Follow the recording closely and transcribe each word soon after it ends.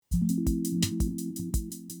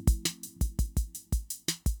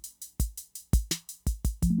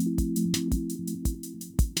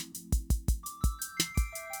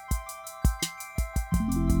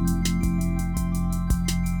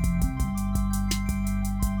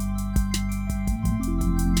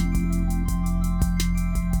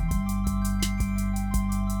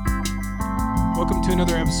welcome to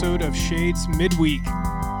another episode of Shades Midweek,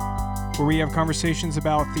 where we have conversations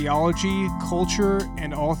about theology, culture,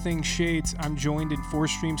 and all things Shades. I'm joined in Four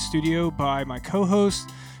Stream Studio by my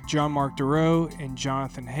co-hosts, John Mark Dureau and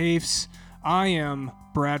Jonathan Hafes. I am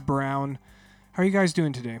Brad Brown. How are you guys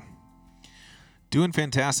doing today? Doing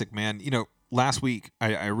fantastic, man. You know, last week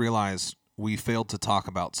I realized we failed to talk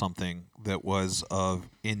about something that was of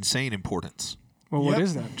insane importance. Well, what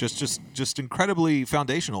is that? Just incredibly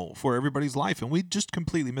foundational for everybody's life, and we just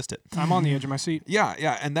completely missed it. I'm on the edge of my seat. Yeah,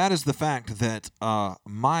 and that is the fact that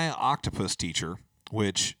my octopus teacher,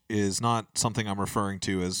 which is not something I'm referring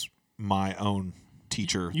to as my own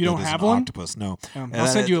teacher. You don't that is have an one? Octopus, no. I'll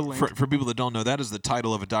send you a link. For people that don't know, that is the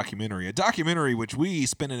title of a documentary which we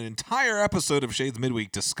spent an entire episode of Shades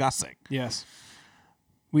Midweek discussing. Yes,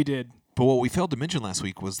 we did. But what we failed to mention last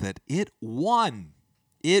week was that it won.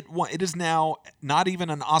 It is now not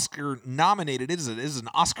even an Oscar nominated. It is an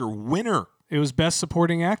Oscar winner. It was Best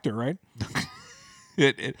Supporting Actor, right?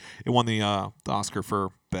 It won the Oscar for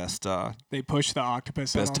best. They pushed the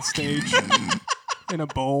octopus out on stage in a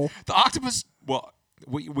bowl. The octopus. Well,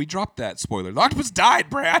 we dropped that spoiler. The octopus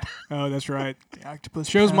died, Brad. Oh, that's right. The octopus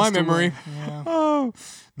Shows my passed memory. away. Yeah. Oh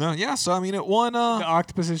no, yeah. So I mean, it won. The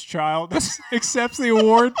octopus's child accepts the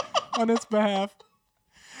award on its behalf.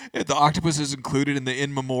 The octopus is included in the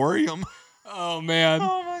in memoriam. Oh man.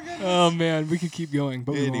 Oh my goodness. Oh man. We could keep going,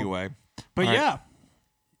 but we won't. Anyway, But all right.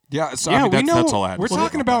 yeah. So Yeah, I mean, we know that's all I had. we're to say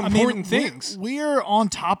talking about about important things. We're on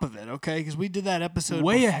top of it, okay? Because we did that episode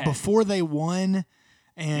Way ahead. before they won.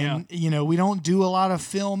 And, we don't do a lot of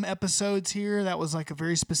film episodes here. That was like a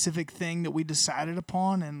very specific thing that we decided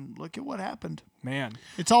upon. And look at what happened. Man,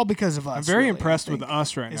 It's all because of us. I'm very really, impressed I with think,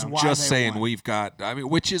 us right is now. why Just they saying, won. we've got. I mean,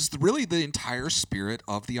 which is really the entire spirit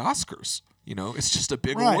of the Oscars. You know, it's just a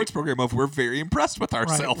big Right. awards program of we're very impressed with Right.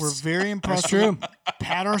 ourselves. We're very impressed. true.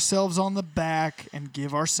 Pat ourselves on the back and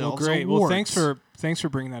give Well, ourselves great. awards. Well, thanks for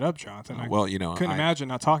bringing that up, Jonathan. I Well, you know, couldn't imagine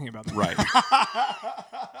not talking about that. Right.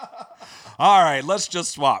 All right, let's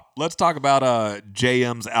just swap. Let's talk about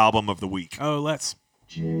JM's album of the week. Oh, let's.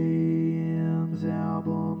 JM's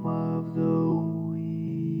album of the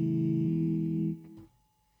week.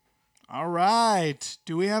 All right.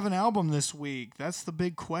 Do we have an album this week? That's the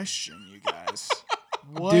big question, you guys.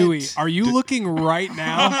 What? Do we? Are you looking right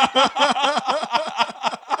now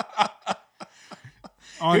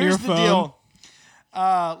on Here's your the phone? deal.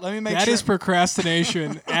 Let me make That sure. is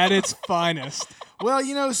procrastination at its finest.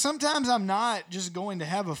 Well, sometimes I'm not just going to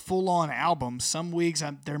have a full-on album. Some weeks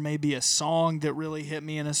there may be a song that really hit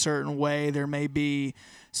me in a certain way. There may be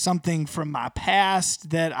something from my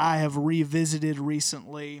past that I have revisited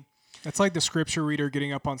recently. It's like the scripture reader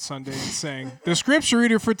getting up on Sunday and saying, "The scripture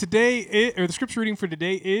reader for today, the scripture reading for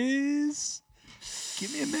today is."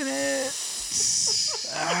 Give me a minute.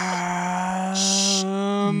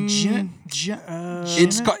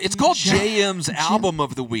 It's called JM's album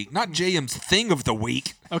of the week, not JM's thing of the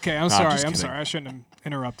week. Okay, I'm I'm sorry. just I'm kidding. sorry. I shouldn't have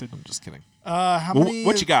interrupted. I'm just kidding. How Well, many?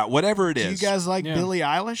 what you got? Whatever it Do you is. guys like Yeah. Billie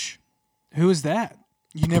Eilish? Who is that?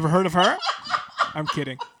 You never heard of her? I'm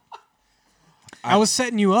kidding. I was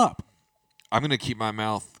setting you up. I'm going to keep my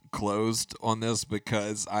mouth closed on this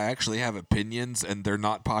because I actually have opinions and they're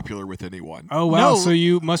not popular with anyone. Oh wow! No. So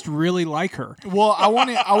you must really like her. Well, I want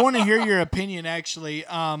to hear your opinion. Actually,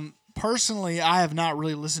 personally, I have not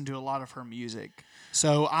really listened to a lot of her music,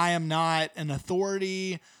 so I am not an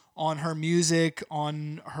authority on her music,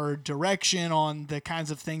 on her direction, on the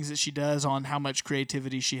kinds of things that she does, on how much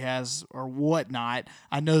creativity she has or whatnot.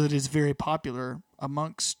 I know that it's very popular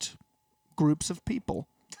amongst groups of people.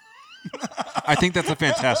 I think that's a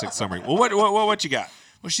fantastic summary. Well, what you got?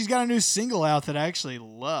 Well, she's got a new single out that I actually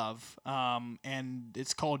love, and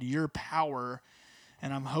it's called Your Power,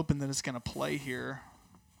 and I'm hoping that it's going to play here.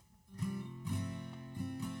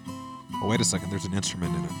 Oh, wait a second. There's an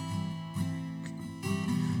instrument in it.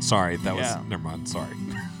 Sorry, that was... Yeah. Never mind. Sorry.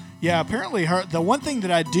 Yeah, apparently the one thing that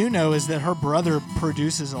I do know is that her brother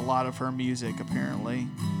produces a lot of her music, apparently.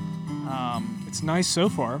 It's nice so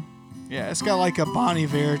far. Yeah, it's got like a Bon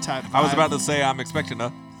Iver type vibe. I was about to say I'm expecting a...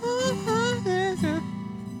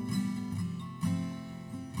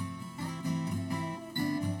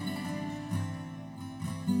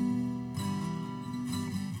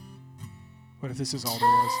 What if this is all there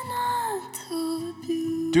was?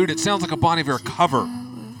 Dude, it sounds like a Bon Iver cover.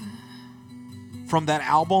 From that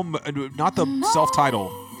album, not the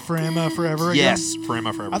self-titled. For Emma Forever Again. Yes, For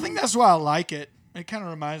Emma Forever. I think that's why I like it. It kind of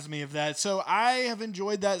reminds me of that. So I have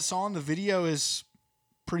enjoyed that song. The video is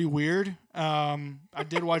pretty weird. I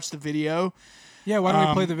did watch the video. Yeah, why don't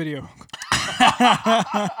we play the video?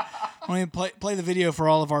 I mean, play the video for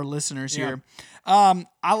all of our listeners Yeah. here.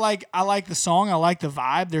 I like the song. I like the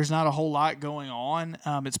vibe. There's not a whole lot going on.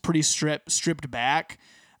 It's pretty stripped back,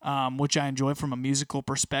 which I enjoy from a musical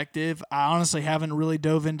perspective. I honestly haven't really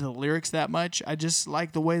dove into the lyrics that much. I just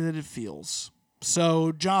like the way that it feels.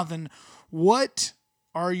 So, Jonathan, what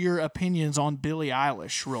are your opinions on Billie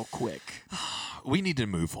Eilish, real quick? We need to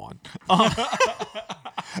move on.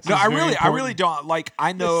 No, I really important. don't like.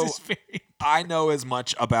 I know, This is very I know as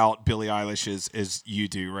much about Billie Eilish as you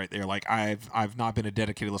do, right there. Like I've not been a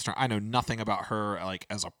dedicated listener. I know nothing about her, like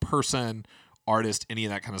as a person, artist, any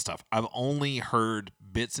of that kind of stuff. I've only heard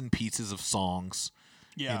bits and pieces of songs,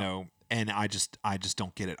 Yeah. you know, and I just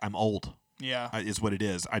don't get it. I'm old. Yeah. Is what it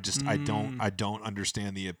is. I don't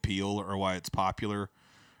understand the appeal or why it's popular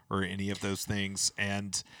or any of those things.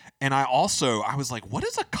 And I was like, what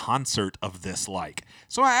is a concert of this like?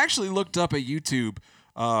 So I actually looked up a YouTube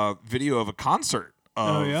video of a concert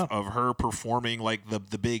of her performing like the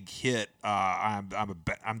big hit I'm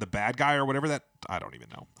the bad guy or whatever that, I don't even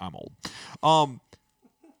know. I'm old.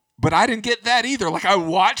 But I didn't get that either. Like I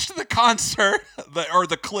watched the concert or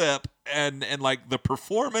the clip and like the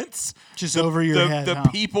performance, Just over your head, the huh?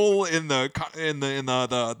 people in the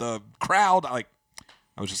crowd. Like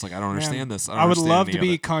I was just like, I don't understand this. I would understand love any to of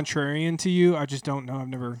be it. contrarian to you. I just don't know. I've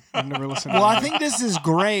never listened. Well, to I it. think this is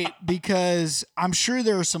great because I'm sure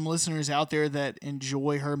there are some listeners out there that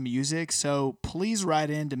enjoy her music. So please write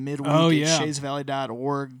into midweek at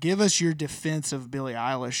shadesvalley.org. Give us your defense of Billie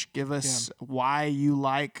Eilish. Give us why you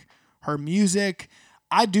like her music.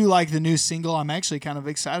 I do like the new single. I'm actually kind of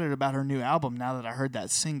excited about her new album now that I heard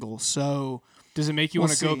that single. So Does it make you We'll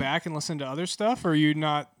want to go see. back and listen to other stuff, or are you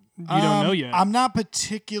not? You don't know yet. I'm not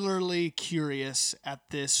particularly curious at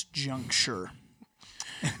this juncture.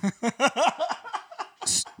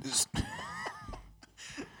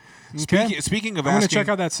 Okay. Speaking of I'm going to asking, check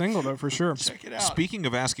out that single though for sure. Check it out. speaking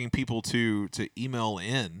of asking people to email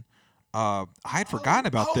in, I had forgotten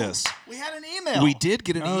about this. We had an email. We did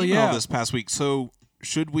get an Oh, email yeah. this past week. So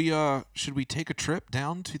should we take a trip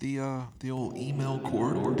down to the old email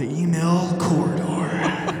corridor? The email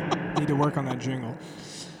corridor. Need to work on that jingle.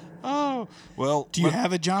 Oh, well. Do you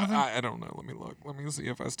have it, Jonathan? I don't know. Let me look. Let me see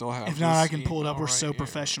if I still have. If not, I this can pull it up. email We're so right here.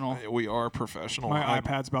 professional. We are professional. My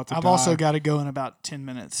iPad's about to I've die. also got to go in about 10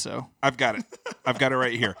 minutes. So I've got it. I've got it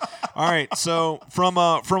right here. All right. So from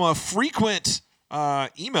a frequent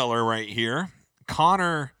emailer right here,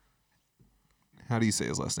 Connor. How do you say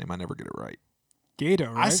his last name? I never get it right.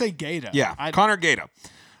 Gato, right? I say Gata. Yeah, I, Connor Gata.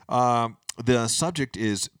 The subject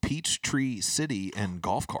is Peachtree City and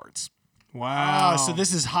golf carts. Wow. so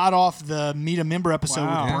this is hot off the Meet a Member episode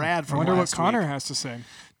Wow. with Brad I from wonder what last Connor week. has to say.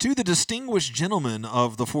 To the distinguished gentleman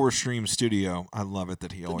of the Four Stream Studio. I love it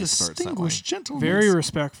that he always starts that way. Distinguished gentleman. Very The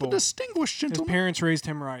respectful. distinguished His gentleman. parents raised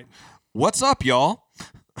him right. What's up, y'all?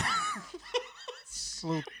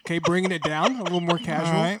 Okay, bringing it down a little more All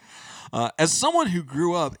casual. right. As someone who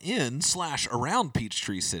grew up in/around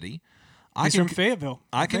Peachtree City, He's from Fayetteville.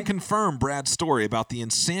 I can confirm Brad's story about the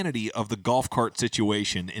insanity of the golf cart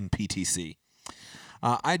situation in PTC.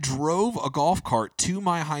 I drove a golf cart to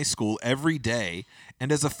my high school every day,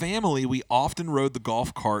 and as a family, we often rode the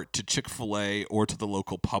golf cart to Chick-fil-A or to the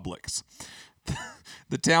local Publix.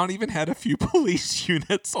 The town even had a few police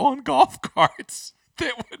units on golf carts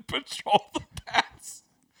that would patrol the paths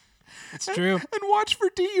It's true. and watch for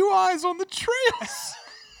DUIs on the trails.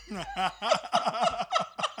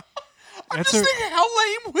 I'm That's just a- thinking, how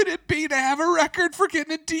lame would it be to have a record for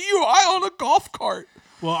getting a DUI on a golf cart?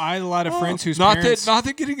 Well, I had a lot of friends whose not parents.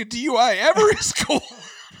 that getting a DUI ever is cool.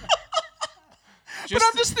 But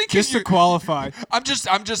I'm just thinking, just to qualify. I'm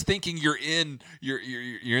just thinking you're in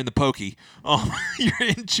the pokey. You're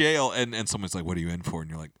in jail, and someone's like, "What are you in for?" And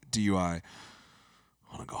you're like, "DUI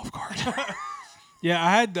on a golf cart." Yeah,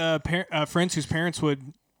 I had friends whose parents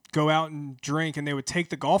would go out and drink, and they would take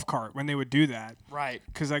the golf cart when they would do that Right.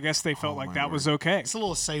 because I guess they felt like my that word. was okay. It's a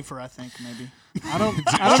little safer, I think, maybe. I don't know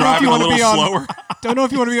if Driving you a want to little be on. slower. Don't know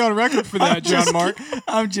if you want to be on record for that, John Mark.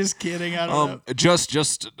 I'm just kidding. I don't know. Just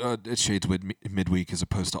at Shades midweek as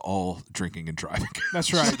opposed to all drinking and driving.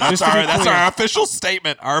 That's right. That's Just to be that's clear. our official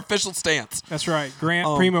statement. Our official stance. That's right.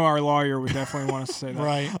 Grant Primo, our lawyer, would definitely want us to say that.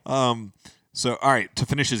 Right. So, all right, to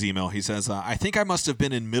finish his email, he says, I think I must have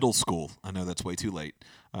been in middle school. I know that's way too late.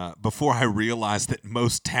 Before I realized that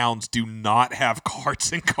most towns do not have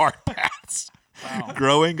carts and cart paths. Wow.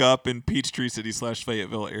 Growing up in Peachtree City /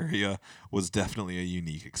 Fayetteville area was definitely a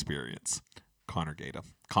unique experience. Connor Gata.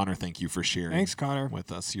 Connor, thank you for sharing Thanks, Connor.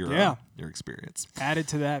 with us your experience. Added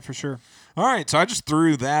to that for sure. All right, so I just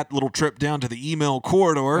threw that little trip down to the email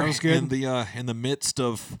corridor That was good. in the midst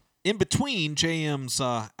of in between JM's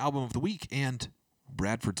album of the week and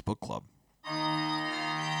Bradford's book club.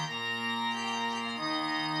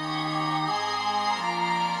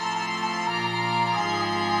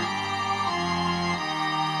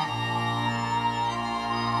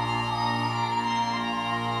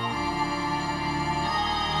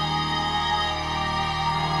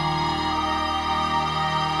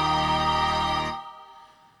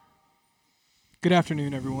 Good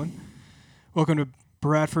afternoon, everyone. Welcome to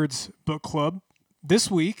Bradford's Book Club. This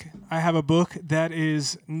week, I have a book that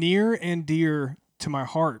is near and dear to my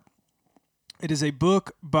heart. It is a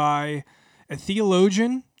book by a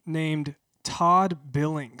theologian named Todd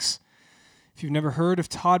Billings. If you've never heard of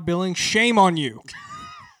Todd Billings, shame on you.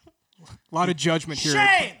 A lot of judgment here.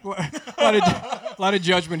 Shame! A lot of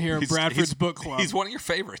judgment here at Bradford's Book Club. He's one of your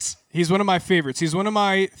favorites. He's one of my favorites. He's one of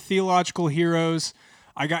my theological heroes.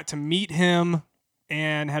 I got to meet him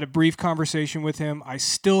and had a brief conversation with him. I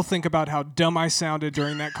still think about how dumb I sounded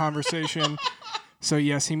during that conversation. So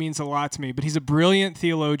yes, he means a lot to me. But he's a brilliant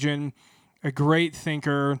theologian, a great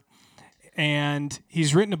thinker, and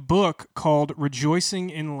he's written a book called Rejoicing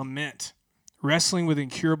in Lament, Wrestling with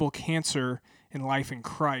Incurable Cancer in Life in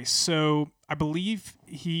Christ. So I believe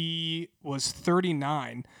he was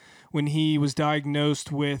 39 when he was diagnosed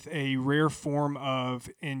with a rare form of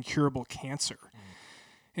incurable cancer.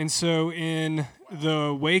 And so in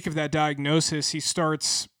the wake of that diagnosis, he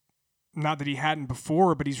starts, not that he hadn't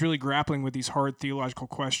before, but he's really grappling with these hard theological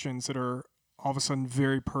questions that are all of a sudden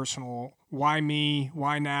very personal. Why me?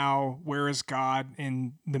 Why now? Where is God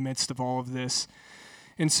in the midst of all of this?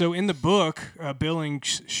 And so in the book,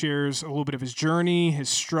 Billings shares a little bit of his journey, his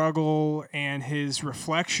struggle, and his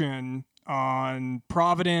reflection on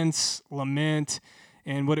providence, lament,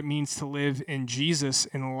 and what it means to live in Jesus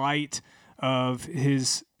in light of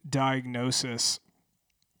his diagnosis.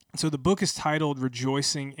 So the book is titled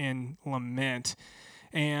Rejoicing in Lament.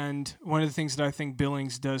 And one of the things that I think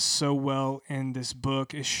Billings does so well in this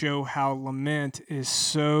book is show how lament is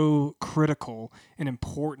so critical and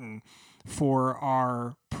important for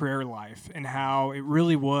our prayer life, and how it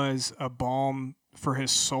really was a balm for his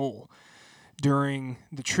soul during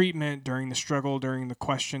the treatment, during the struggle, during the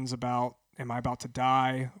questions about, am I about to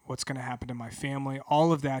die? What's going to happen to my family?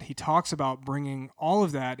 All of that. He talks about bringing all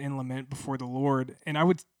of that in lament before the Lord. And I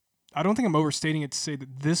don't think I'm overstating it to say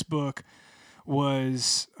that this book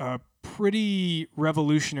was pretty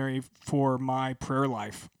revolutionary for my prayer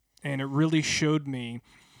life. And it really showed me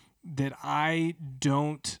that I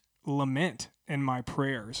don't lament in my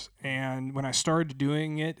prayers. And when I started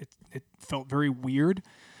doing it, it felt very weird.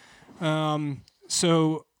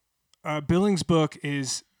 So Billings' book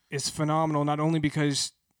is phenomenal, not only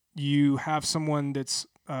because you have someone that's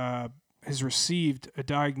has received a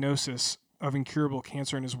diagnosis of incurable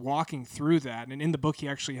cancer and is walking through that. And in the book, he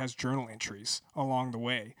actually has journal entries along the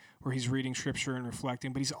way where he's reading scripture and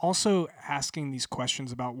reflecting, but he's also asking these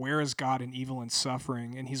questions about where is God in evil and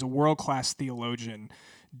suffering, and he's a world-class theologian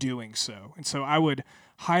doing so. And so I would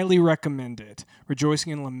highly recommend it,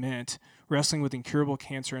 Rejoicing in Lament, Wrestling with Incurable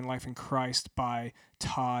Cancer in Life in Christ by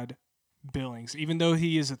Todd Billings. Even though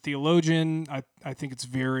he is a theologian, I think it's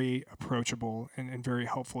very approachable and very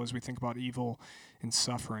helpful as we think about evil and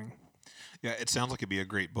suffering. Yeah, it sounds like it'd be a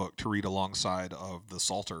great book to read alongside of the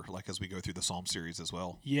Psalter, like as we go through the Psalm series as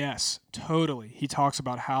well. Yes, totally. He talks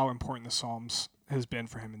about how important the Psalms has been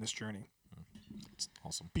for him in this journey. It's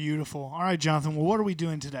awesome. Beautiful. All right, Jonathan. Well, what are we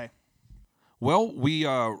doing today? Well, we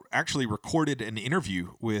actually recorded an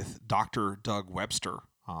interview with Dr. Doug Webster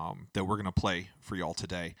that we're going to play for y'all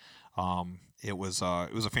today. It was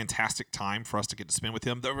a fantastic time for us to get to spend with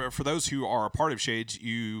him. For those who are a part of Shades,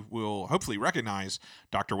 you will hopefully recognize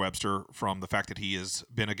Dr. Webster from the fact that he has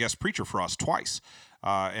been a guest preacher for us twice,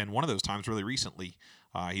 and one of those times really recently.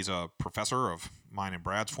 He's a professor of mine and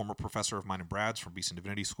Brad's, former professor of mine and Brad's from Beeson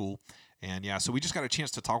Divinity School. And yeah, so we just got a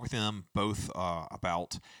chance to talk with him both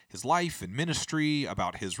about his life and ministry,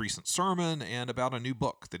 about his recent sermon, and about a new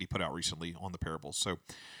book that he put out recently on the parables. So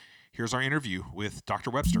here's our interview with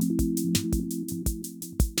Dr. Webster.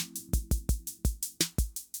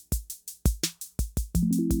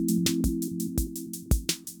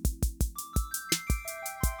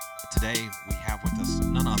 Today we have with us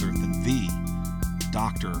none other than the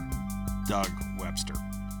Dr. Doug Webster.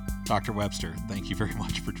 Dr. Webster, thank you very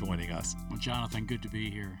much for joining us. Well, Jonathan, good to be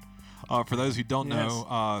here. For those who don't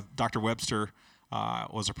know, Dr. Webster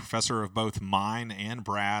was a professor of both mine and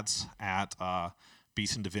Brad's at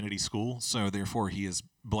Beeson Divinity School, so therefore he is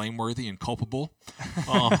blameworthy and culpable.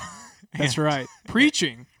 That's right.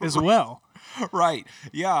 Preaching as well. Right.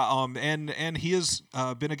 Yeah. And he has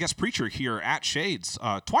been a guest preacher here at Shades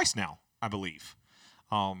twice now, I believe.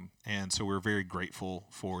 And so we're very grateful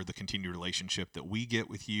for the continued relationship that we get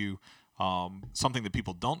with you. Something that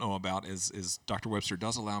people don't know about is Dr. Webster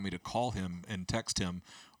does allow me to call him and text him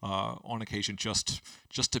on occasion just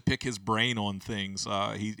to pick his brain on things.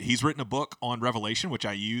 He's written a book on Revelation, which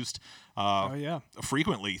I used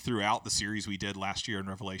frequently throughout the series we did last year in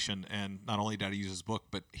Revelation. And not only did I use his book,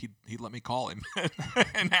 but he let me call him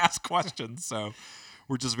and ask questions. So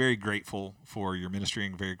we're just very grateful for your ministry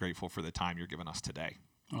and very grateful for the time you're giving us today.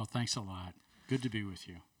 Well, thanks a lot. Good to be with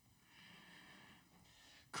you.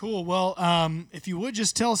 Cool. Well, if you would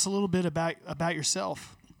just tell us a little bit about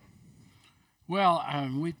yourself. Well,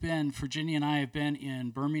 Virginia and I have been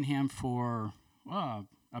in Birmingham for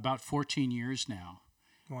about 14 years now.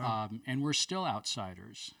 Wow. And we're still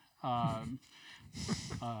outsiders. I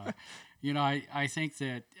think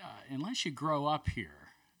that unless you grow up here,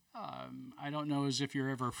 I don't know as if you're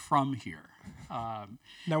ever from here.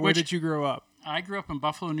 Now, where did you grow up? I grew up in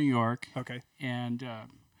Buffalo, New York. Okay. And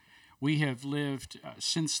we have lived,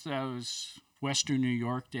 since those Western New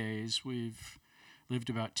York days, we've lived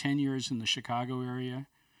about 10 years in the Chicago area,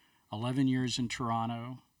 11 years in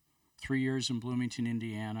Toronto, 3 years in Bloomington,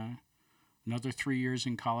 Indiana, another 3 years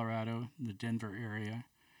in Colorado, in the Denver area,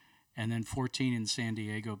 and then 14 in San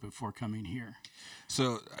Diego before coming here.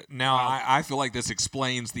 So now I feel like this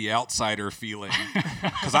explains the outsider feeling,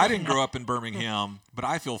 because I didn't grow up in Birmingham, but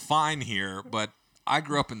I feel fine here, but I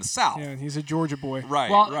grew up in the South. Yeah, he's a Georgia boy. Right.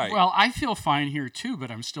 Well, I feel fine here too, but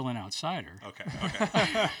I'm still an outsider.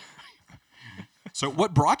 Okay. So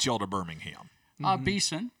what brought y'all to Birmingham?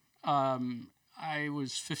 Beeson. I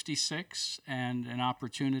was 56, and an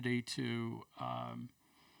opportunity to,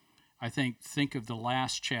 I think of the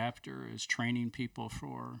last chapter as training people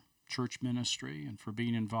for church ministry and for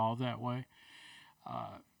being involved that way.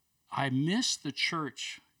 I miss the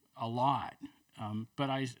church a lot, but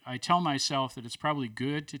I tell myself that it's probably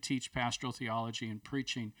good to teach pastoral theology and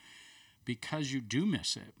preaching because you do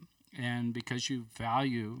miss it and because you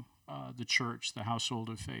value the church, the household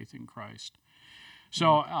of faith in Christ.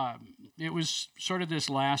 So it was sort of this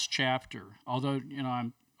last chapter, although,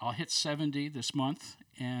 I'll hit 70 this month,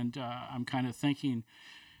 and I'm kind of thinking,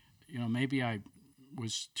 maybe I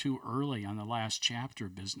was too early on the last chapter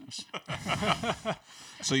business.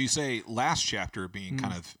 So you say last chapter being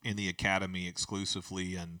kind of in the academy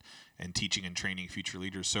exclusively and teaching and training future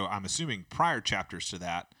leaders. So I'm assuming prior chapters to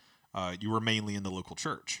that, you were mainly in the local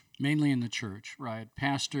church. Mainly in the church, right.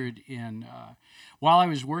 Pastored in, while I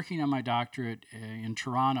was working on my doctorate in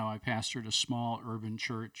Toronto, I pastored a small urban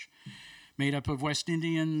church made up of West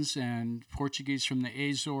Indians and Portuguese from the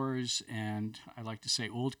Azores, and I like to say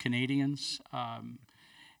old Canadians.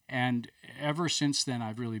 And ever since then,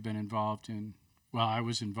 I've really been involved I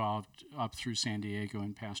was involved up through San Diego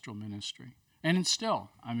in pastoral ministry. And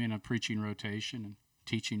still, I'm in a preaching rotation and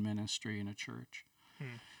teaching ministry in a church.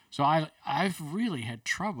 So I've really had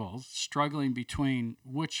trouble struggling between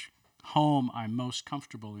which home I'm most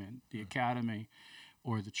comfortable in, the academy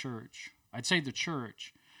or the church. I'd say the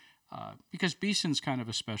church, because Beeson's kind of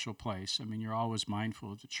a special place. I mean, you're always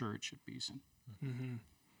mindful of the church at Beeson. Mm-hmm.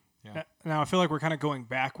 Yeah. Now, I feel like we're kind of going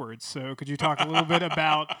backwards. So could you talk a little bit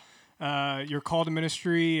about your call to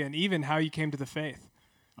ministry and even how you came to the faith?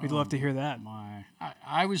 We'd love to hear that.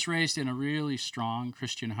 I was raised in a really strong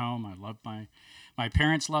Christian home. I loved my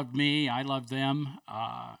parents loved me. I loved them.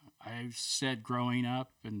 I've said growing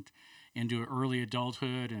up and into early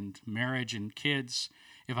adulthood and marriage and kids,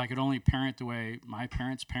 if I could only parent the way my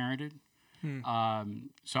parents parented.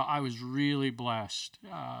 So I was really blessed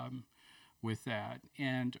with that.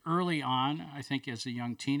 And early on, I think as a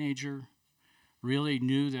young teenager, really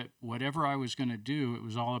knew that whatever I was going to do, it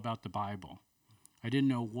was all about the Bible. I didn't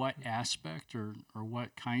know what aspect or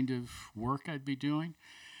what kind of work I'd be doing,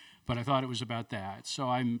 but I thought it was about that.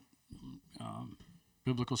 So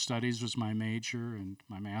biblical studies was my major, and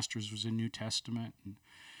my master's was in New Testament, and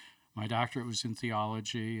my doctorate was in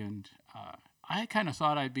theology, and I kind of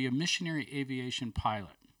thought I'd be a missionary aviation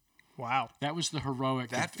pilot. Wow. That was the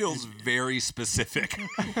heroic. That feels very specific.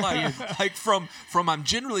 like from I'm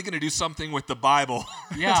generally going to do something with the Bible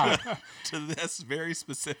Yeah. to this very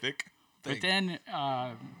specific thing. But then,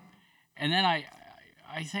 and then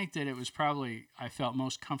I think that it was probably, I felt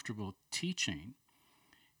most comfortable teaching,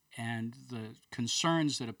 and the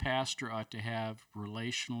concerns that a pastor ought to have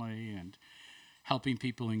relationally and helping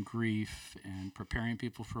people in grief and preparing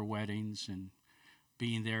people for weddings and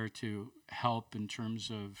being there to help in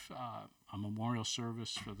terms of a memorial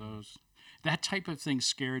service for those. That type of thing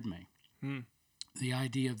scared me. The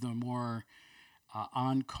idea of the more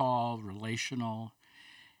on-call, relational.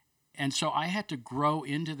 And so I had to grow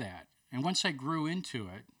into that. And once I grew into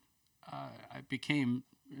it, I became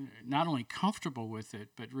not only comfortable with it,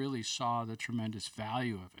 but really saw the tremendous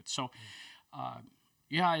value of it. So,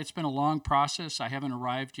 yeah, it's been a long process. I haven't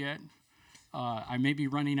arrived yet. I may be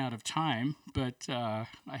running out of time, but I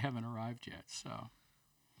haven't arrived yet. So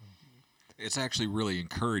It's actually really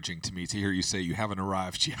encouraging to me to hear you say you haven't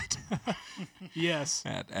arrived yet Yes.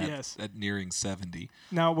 at nearing 70.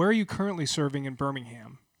 Now, where are you currently serving in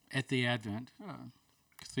Birmingham? at the Advent,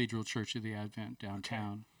 Cathedral Church of the Advent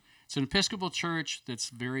downtown. It's an Episcopal church that's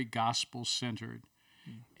very gospel-centered.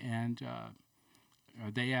 And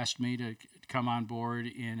they asked me to come on board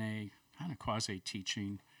in a kind of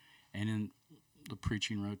quasi-teaching and in the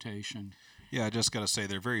preaching rotation. Yeah, I just got to say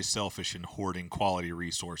they're very selfish in hoarding quality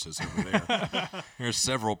resources over there. There's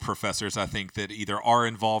several professors, I think, that either are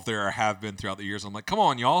involved there or have been throughout the years. I'm like, come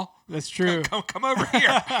on, y'all. That's true. Come over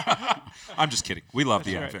here. I'm just kidding. We love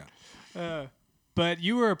the That's Advent. But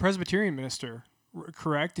you were a Presbyterian minister,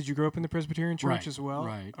 correct? Did you grow up in the Presbyterian church Right, as well?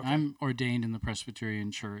 Right. Okay. I'm ordained in the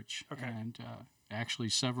Presbyterian church. Okay. And actually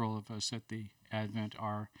several of us at the Advent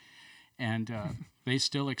are. And they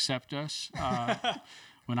still accept us.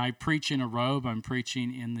 When I preach in a robe, I'm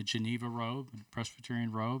preaching in the Geneva robe,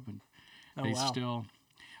 Presbyterian robe, and they wow. still.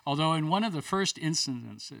 Although in one of the first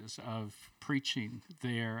incidences of preaching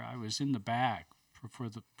there, I was in the back for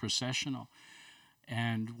the processional,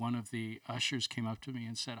 and one of the ushers came up to me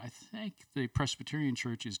and said, "I think the Presbyterian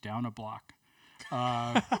church is down a block."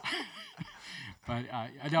 But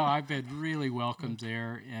I know I've been really welcomed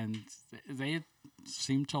there, and they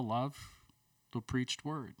seem to love the preached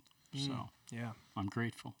word. So Yeah, I'm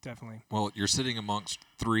grateful. definitely. Well, you're sitting amongst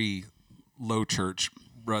three low church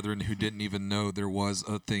brethren who didn't even know there was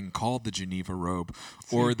a thing called the Geneva robe,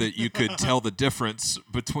 or that you could tell the difference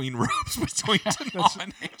between robes between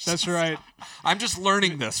denominations. That's right. I'm just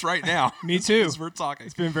learning this right now. Me too. As we're talking.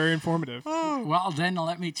 It's been very informative. Well, then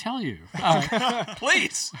let me tell you.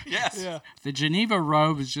 Please. Yes. Yeah. The Geneva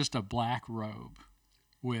robe is just a black robe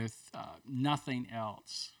with nothing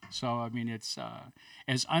else. So, I mean, it's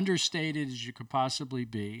as understated as you could possibly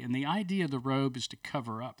be. And the idea of the robe is to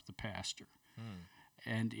cover up the pastor.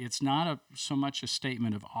 And it's not so much a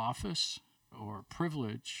statement of office or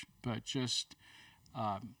privilege, but just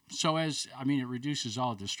it reduces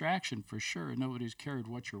all distraction for sure. Nobody's cared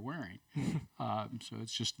what you're wearing. So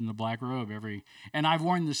it's just in the black robe and I've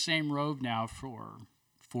worn the same robe now for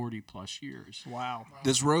 40 plus years. Wow.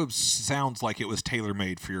 This robe sounds like it was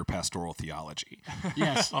tailor-made for your pastoral theology.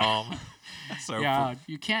 Yes. So Yeah,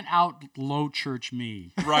 you can't out low church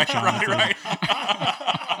me. right.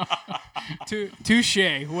 Touche.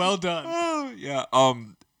 Well done. Yeah.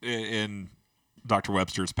 In Dr.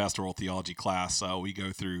 Webster's pastoral theology class, we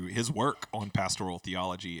go through his work on pastoral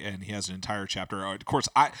theology, and he has an entire chapter. Of course,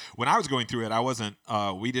 when I was going through it, I wasn't.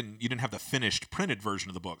 You didn't have the finished printed version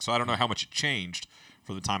of the book, so I don't know how much it changed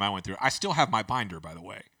for the time I went through it. I still have my binder, by the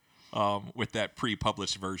way, with that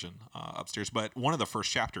pre-published version upstairs. But one of the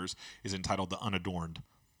first chapters is entitled "The Unadorned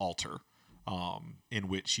Altar," in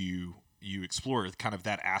which you explore kind of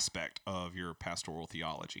that aspect of your pastoral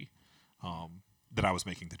theology. That I was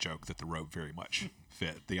making the joke that the robe very much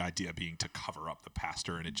fit. The idea being to cover up the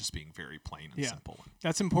pastor and it just being very plain and simple.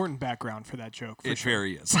 That's important background for that joke. It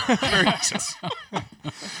very is. Very much is.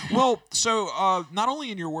 Well, so not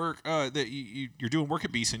only in your work that you're doing work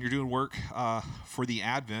at Beeson, you're doing work for the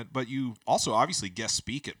Advent, but you also obviously guest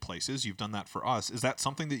speak at places. You've done that for us. Is that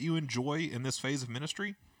something that you enjoy in this phase of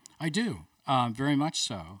ministry? I do, very much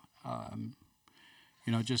so.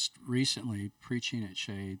 Just recently preaching at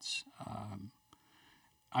Shades,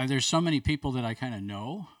 there's so many people that I kind of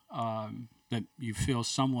know that you feel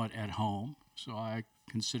somewhat at home, so I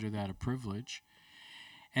consider that a privilege.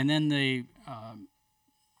 And then the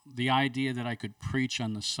idea that I could preach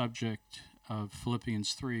on the subject of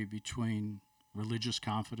Philippians 3 between religious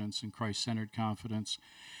confidence and Christ-centered confidence,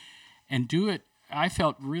 and do it, I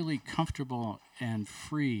felt really comfortable and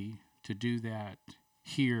free to do that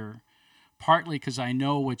here, partly because I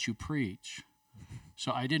know what you preach.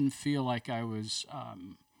 So I didn't feel like I was,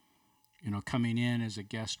 coming in as a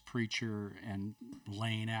guest preacher and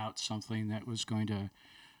laying out something that was going to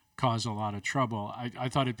cause a lot of trouble. I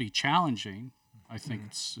thought it'd be challenging. I think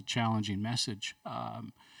it's a challenging message.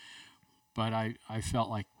 But I felt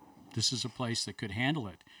like this is a place that could handle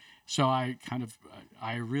it. So I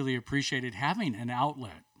really appreciated having an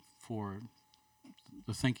outlet for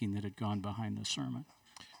the thinking that had gone behind the sermon.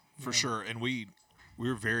 For sure, and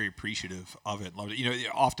we're very appreciative of it. Loved it.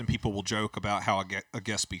 Often people will joke about how a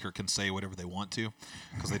guest speaker can say whatever they want to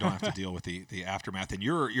because they don't have to deal with the aftermath. And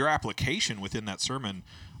your application within that sermon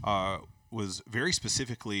was very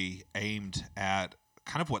specifically aimed at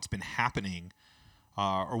kind of what's been happening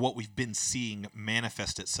or what we've been seeing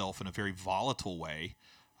manifest itself in a very volatile way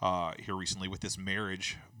here recently with this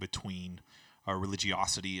marriage between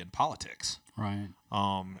religiosity and politics. Right.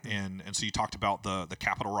 And so you talked about the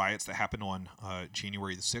Capitol riots that happened on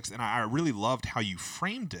January the 6th, and I really loved how you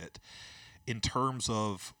framed it in terms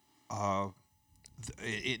of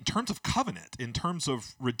covenant, in terms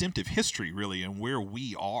of redemptive history, really, and where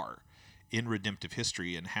we are in redemptive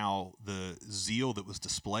history, and how the zeal that was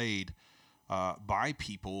displayed by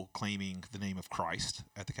people claiming the name of Christ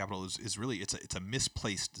at the Capitol is really it's a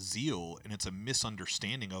misplaced zeal, and it's a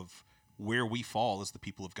misunderstanding of where we fall as the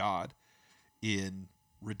people of God in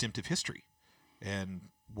redemptive history. And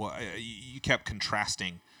what you kept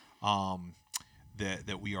contrasting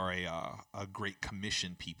that we are a Great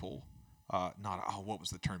Commission people, what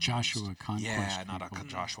was the term? Joshua conquest. Yeah, not a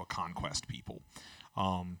Joshua conquest people.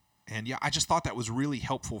 And yeah, I just thought that was really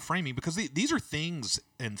helpful framing, because these are things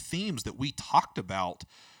and themes that we talked about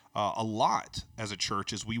a lot as a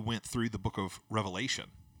church as we went through the book of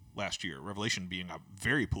Revelation last year. Revelation being a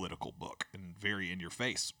very political book and very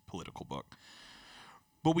in-your-face political book.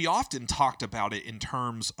 But we often talked about it in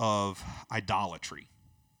terms of idolatry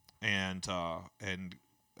and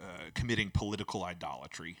committing political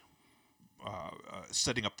idolatry,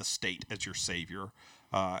 setting up the state as your savior,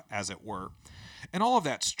 as it were. And all of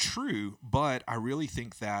that's true, but I really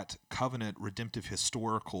think that covenant, redemptive,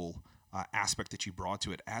 historical aspect that you brought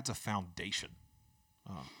to it adds a foundation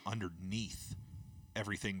underneath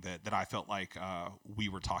everything that I felt like we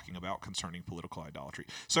were talking about concerning political idolatry.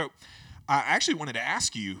 So I actually wanted to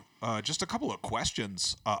ask you just a couple of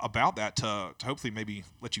questions about that to hopefully maybe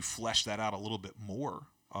let you flesh that out a little bit more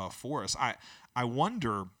for us. I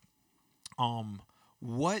wonder,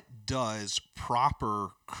 what does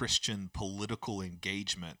proper Christian political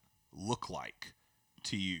engagement look like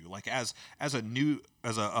to you? Like as a new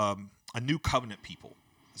covenant people,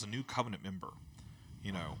 as a new covenant member,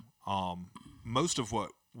 you know, most of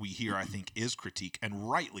what we hear, I think, is critique, and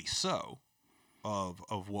rightly so,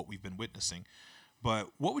 of what we've been witnessing. But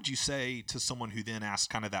what would you say to someone who then asks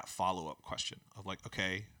kind of that follow-up question of like,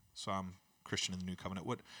 okay, so I'm Christian in the new covenant.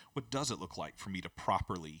 What does it look like for me to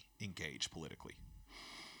properly engage politically?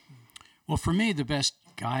 Well, for me, the best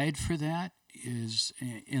guide for that is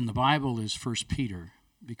in the Bible is 1 Peter,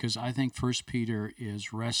 because I think 1 Peter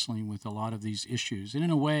is wrestling with a lot of these issues. And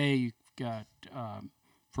in a way, you've got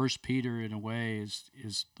 1 Peter, in a way,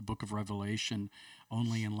 is the book of Revelation,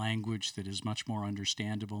 only in language that is much more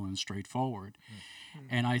understandable and straightforward. Mm-hmm.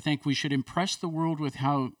 And I think we should impress the world with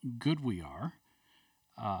how good we are.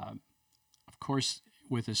 Of course,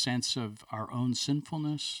 with a sense of our own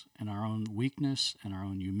sinfulness and our own weakness and our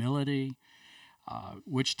own humility,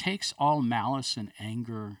 which takes all malice and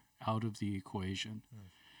anger out of the equation.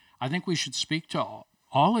 I think we should speak to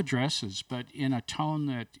all addresses, but in a tone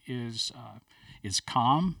that is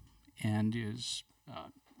calm and is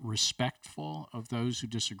respectful of those who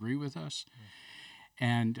disagree with us,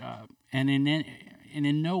 and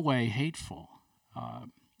in no way hateful.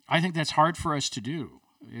 I think that's hard for us to do.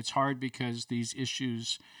 It's hard because these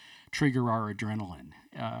issues trigger our adrenaline,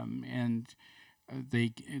 and they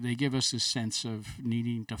give us a sense of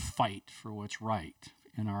needing to fight for what's right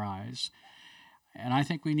in our eyes. And I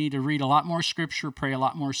think we need to read a lot more scripture, pray a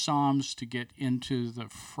lot more Psalms to get into the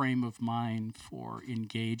frame of mind for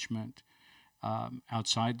engagement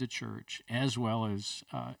outside the church as well as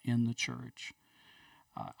in the church.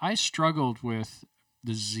 I struggled with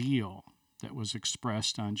the zeal that was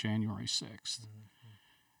expressed on January 6th.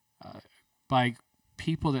 By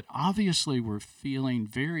people that obviously were feeling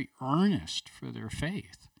very earnest for their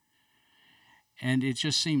faith. And it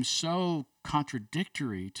just seems so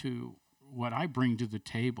contradictory to what I bring to the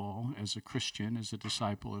table as a Christian, as a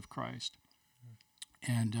disciple of Christ.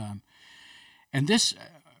 And this,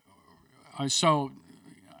 so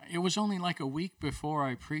it was only like a week before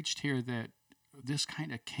I preached here that this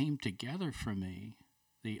kind of came together for me,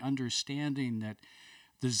 the understanding that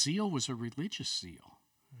the zeal was a religious zeal.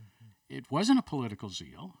 It wasn't a political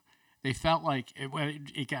zeal. They felt like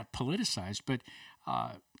it got politicized, but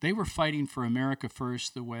they were fighting for America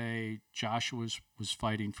first the way Joshua was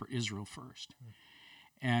fighting for Israel first.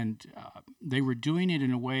 And they were doing it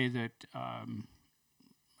in a way that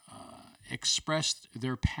expressed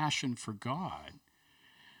their passion for God,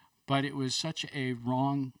 but it was such a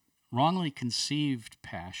wrongly conceived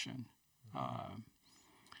passion.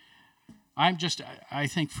 I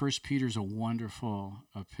think 1 Peter's a wonderful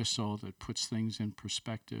epistle that puts things in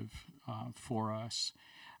perspective for us.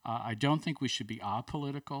 I don't think we should be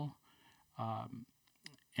apolitical,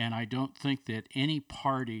 and I don't think that any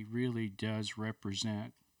party really does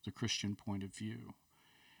represent the Christian point of view.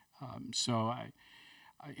 So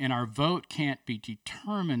and our vote can't be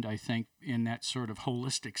determined, I think, in that sort of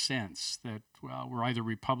holistic sense that, well, we're either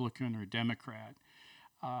Republican or Democrat.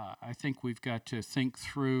 I think we've got to think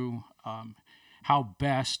through how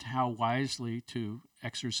wisely to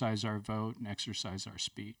exercise our vote and exercise our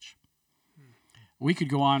speech. We could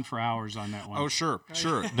go on for hours on that one. Oh, sure.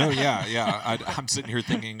 No, yeah. I'm sitting here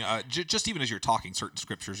thinking, just even as you're talking, certain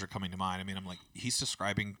scriptures are coming to mind. I mean, I'm like, he's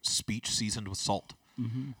describing speech seasoned with salt.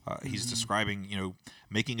 He's describing,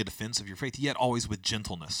 making a defense of your faith, yet always with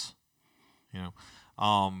gentleness. Now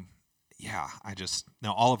all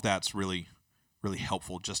of that's really, really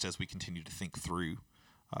helpful just as we continue to think through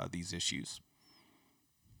these issues.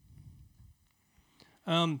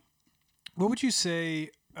 What would you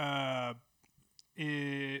say? What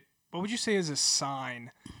would you say is a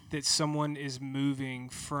sign that someone is moving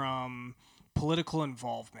from political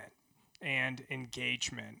involvement and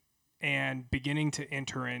engagement and beginning to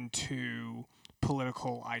enter into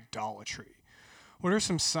political idolatry? What are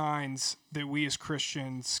some signs that we as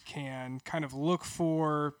Christians can kind of look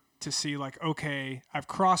for to see, like, okay, I've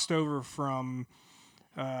crossed over from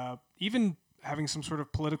even having some sort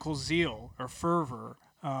of political zeal or fervor,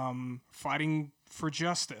 fighting for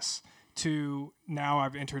justice, to now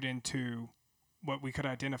I've entered into what we could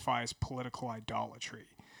identify as political idolatry,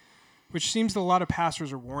 which seems that a lot of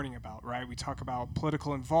pastors are warning about, right? We talk about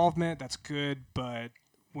political involvement, that's good, but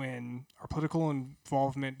when our political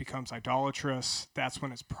involvement becomes idolatrous, that's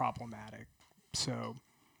when it's problematic. So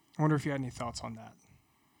I wonder if you had any thoughts on that.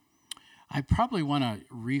 I probably want to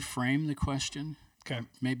reframe the question. Okay.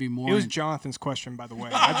 Maybe more. It was Jonathan's question, by the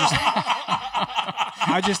way.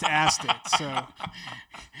 I just asked it. So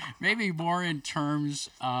maybe more in terms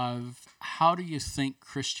of how do you think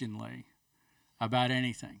Christianly about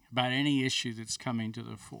anything, about any issue that's coming to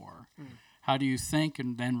the fore? How do you think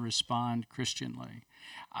and then respond Christianly?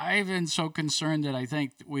 I've been so concerned that I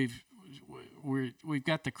think that we've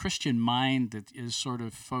got the Christian mind that is sort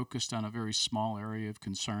of focused on a very small area of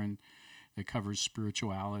concern that covers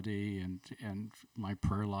spirituality and my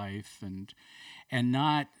prayer life and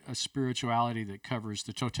not a spirituality that covers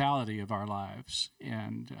the totality of our lives.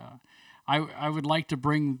 And I would like to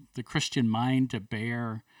bring the Christian mind to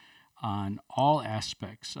bear on all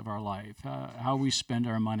aspects of our life, how we spend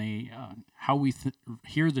our money, how we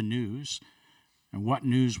hear the news and what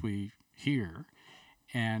news we hear,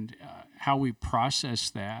 and how we process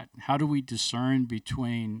that. How do we discern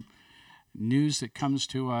between news that comes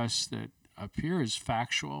to us that appears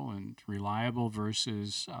factual and reliable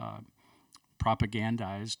versus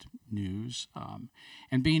propagandized news,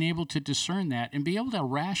 and being able to discern that and be able to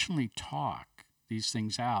rationally talk these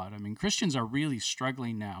things out. I mean, Christians are really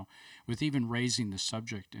struggling now with even raising the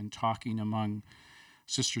subject and talking among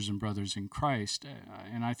sisters and brothers in Christ,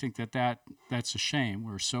 and I think that's a shame.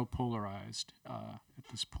 We're so polarized at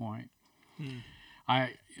this point.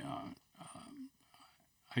 I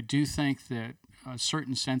do think that a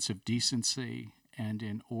certain sense of decency and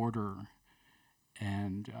in order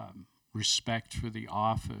and respect for the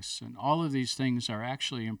office and all of these things are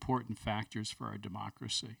actually important factors for our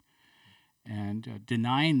democracy. And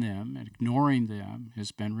denying them and ignoring them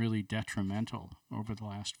has been really detrimental over the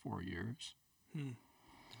last 4 years.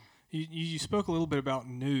 You spoke a little bit about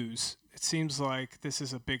news. It seems like this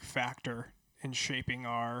is a big factor in shaping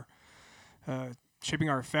our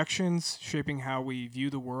affections, shaping how we view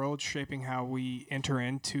the world, shaping how we enter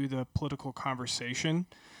into the political conversation.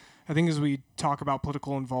 I think as we talk about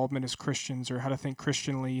political involvement as Christians or how to think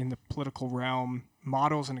Christianly in the political realm,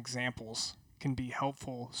 models and examples can be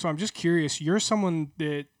helpful. So I'm just curious, you're someone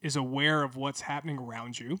that is aware of what's happening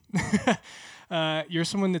around you. You're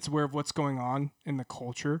someone that's aware of what's going on in the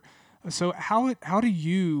culture. So how do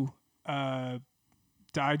you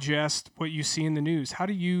digest what you see in the news? How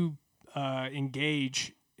do you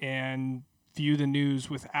engage and view the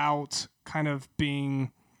news without kind of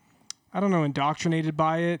being, indoctrinated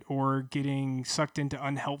by it or getting sucked into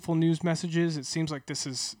unhelpful news messages? It seems like this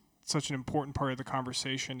is such an important part of the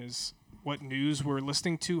conversation, is what news we're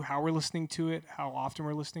listening to, how we're listening to it, how often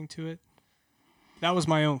we're listening to it. That was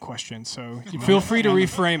my own question, so you feel free to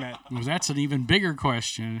reframe it. Well, that's an even bigger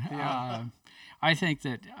question. Yeah. I think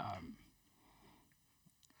that,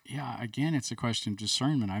 again, it's a question of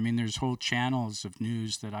discernment. I mean, there's whole channels of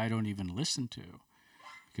news that I don't even listen to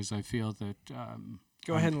because I feel that...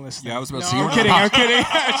 Go ahead and listen. Yeah, I was about to say. I'm kidding. I'm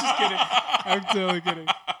just kidding. I'm totally kidding.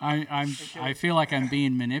 I feel like I'm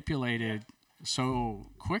being manipulated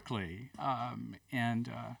so quickly.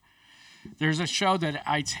 There's a show that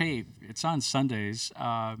I tape. It's on Sundays.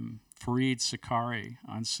 Fareed Zakaria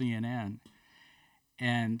on CNN.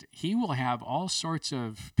 And he will have all sorts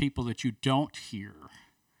of people that you don't hear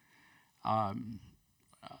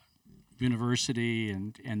university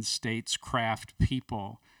and statescraft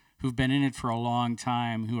people who've been in it for a long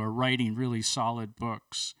time, who are writing really solid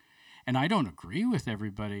books. And I don't agree with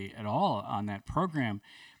everybody at all on that program,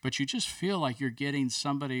 but you just feel like you're getting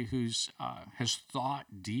somebody who's has thought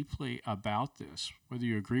deeply about this, whether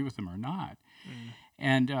you agree with them or not.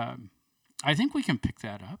 And I think we can pick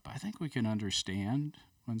that up. I think we can understand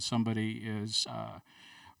when somebody is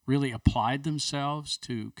really applied themselves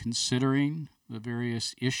to considering the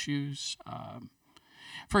various issues.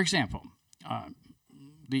 For example,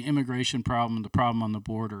 the immigration problem, the problem on the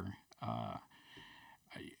border.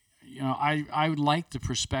 I would like the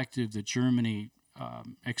perspective that Germany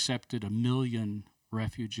accepted 1 million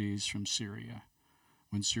refugees from Syria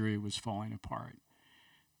when Syria was falling apart.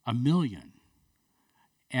 1 million.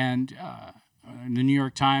 And the New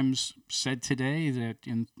York Times said today that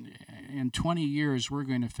in 20 years we're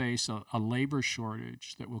going to face a labor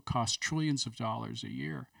shortage that will cost trillions of dollars a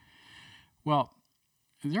year. Well,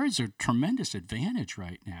 there is a tremendous advantage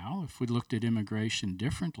right now if we looked at immigration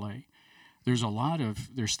differently. There's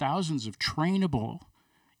thousands of trainable,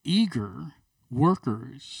 eager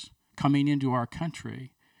workers coming into our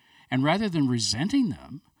country. And rather than resenting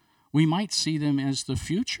them, we might see them as the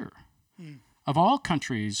future. Of all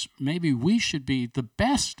countries, maybe we should be the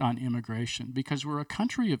best on immigration because we're a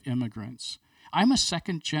country of immigrants. I'm a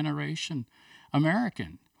second-generation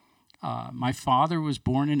American. My father was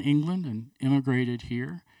born in England and immigrated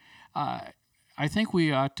here. I think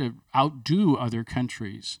we ought to outdo other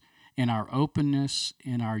countries in our openness,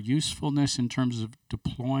 in our usefulness in terms of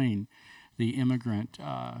deploying the immigrant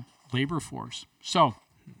labor force. So,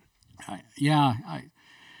 I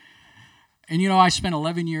spent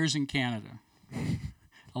 11 years in Canada,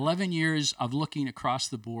 11 years of looking across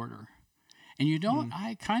the border. And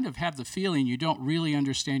I kind of have the feeling you don't really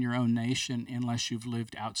understand your own nation unless you've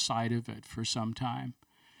lived outside of it for some time.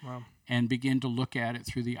 Wow. And begin to look at it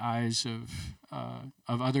through the eyes of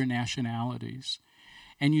other nationalities.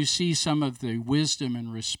 And you see some of the wisdom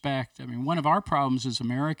and respect. I mean, one of our problems as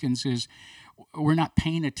Americans is we're not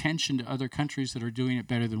paying attention to other countries that are doing it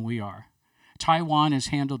better than we are. Taiwan has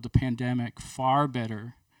handled the pandemic far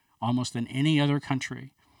better, almost than any other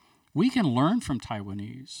country. We can learn from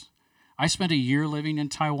Taiwanese. I spent a year living in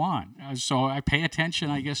Taiwan, so I pay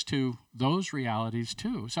attention, I guess, to those realities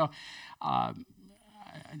too. So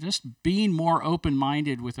just being more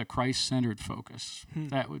open-minded with a Christ-centered focus,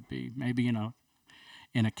 that would be maybe in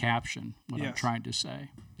a caption what I'm trying to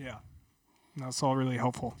say. Yeah, that's all really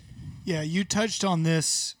helpful. Yeah, you touched on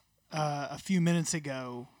this a few minutes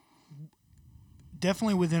ago.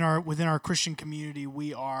 Definitely within our Christian community,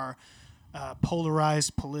 we are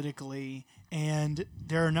polarized politically, and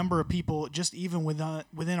there are a number of people, just even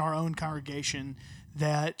within our own congregation,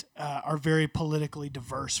 that are very politically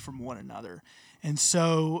diverse from one another. And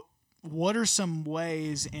so, what are some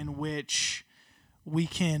ways in which we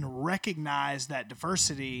can recognize that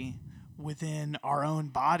diversity within our own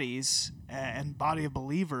bodies and body of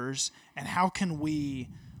believers, and how can we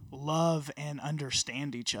love and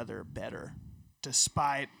understand each other better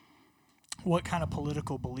despite what kind of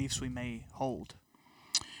political beliefs we may hold?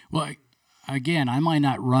 Well, again, I might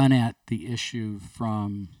not run at the issue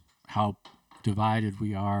from how divided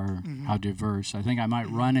we are, how diverse. I think I might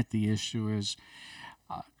run at the issue as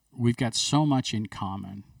we've got so much in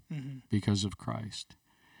common because of Christ.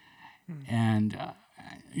 And,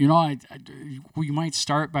 we might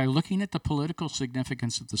start by looking at the political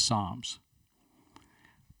significance of the Psalms,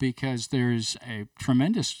 because there's a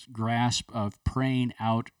tremendous grasp of praying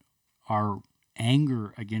out our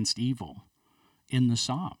anger against evil in the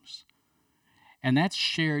Psalms. And that's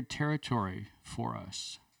shared territory for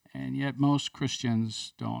us. And yet most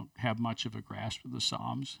Christians don't have much of a grasp of the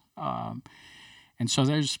Psalms. And so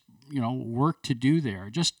there's, work to do there.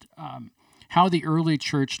 Just how the early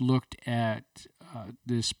church looked at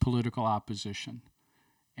this political opposition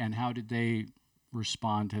and how did they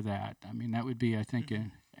respond to that. I mean, that would be, I think,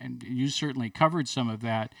 and you certainly covered some of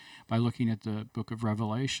that by looking at the book of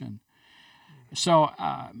Revelation. So,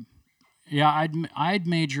 I'd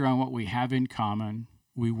major on what we have in common.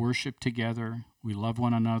 We worship together. We love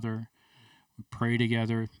one another. We pray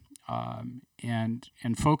together, and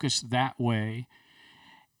focus that way.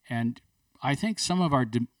 And I think some of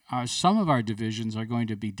our divisions are going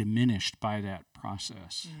to be diminished by that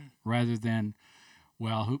process, rather than,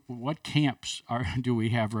 what camps do we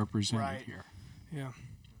have represented here? Yeah.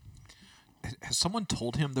 Has someone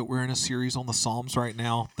told him that we're in a series on the Psalms right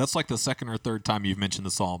now? That's like the second or third time you've mentioned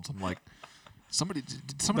the Psalms. I'm like, did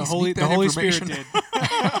somebody The Holy Spirit did.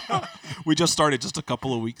 We just started just a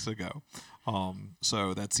couple of weeks ago.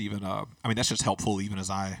 So that's even, that's just helpful even as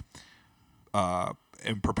I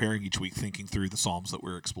am preparing each week, thinking through the Psalms that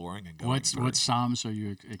we're exploring and going through. What Psalms are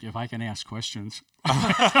you, if I can ask questions?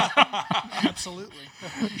 Absolutely.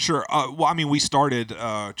 Sure. Well, I mean, we started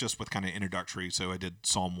just with kind of introductory. So I did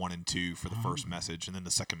Psalm 1 and 2 for the first message, and then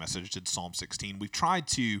the second message did Psalm 16. We've tried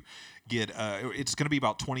to get, it's going to be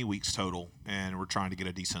about 20 weeks total, and we're trying to get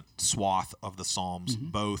a decent swath of the Psalms,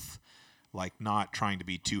 both like not trying to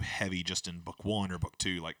be too heavy just in book 1 or book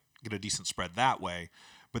 2, like get a decent spread that way,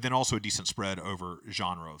 but then also a decent spread over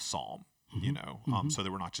genre of Psalm, you know, so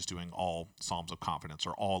that we're not just doing all Psalms of confidence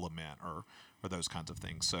or all lament or those kinds of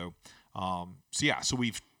things. So, so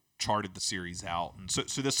we've charted the series out, and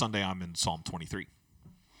so this Sunday I'm in Psalm 23.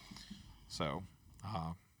 So,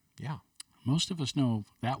 yeah. Most of us know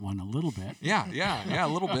that one a little bit. Yeah, a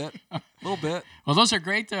little bit. Well, those are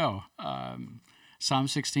great, though. Psalm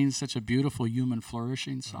 16 is such a beautiful human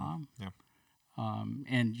flourishing psalm. Yeah.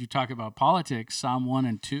 And you talk about politics, Psalm 1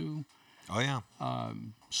 and 2. Oh, yeah.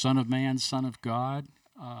 Son of man, son of God.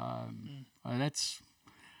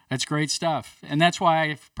 That's great stuff. And that's why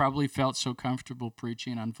I've probably felt so comfortable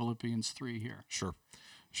preaching on Philippians 3 here. Sure.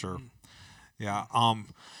 Yeah.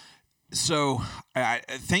 So I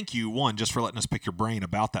thank you, one, just for letting us pick your brain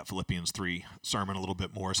about that Philippians 3 sermon a little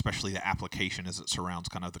bit more, especially the application as it surrounds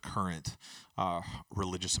kind of the current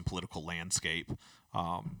religious and political landscape.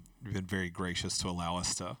 You've been very gracious to allow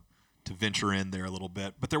us to venture in there a little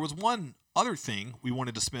bit. But there was one other thing we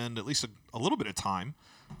wanted to spend at least a little bit of time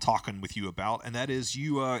talking with you about, and that is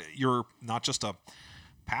you're not just a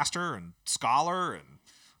pastor and scholar and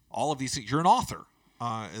all of these things. You're an author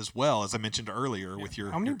as well, as I mentioned earlier. With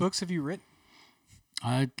your how many books have you written?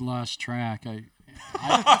 I lost track.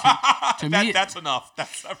 To me, that's enough.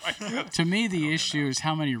 That's right. To me, the issue is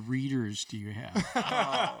how many readers do you have?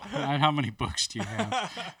 Not how many books do you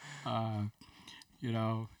have?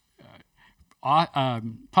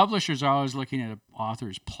 Publishers are always looking at an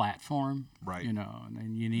author's platform, right? You know, and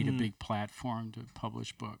then you need a big platform to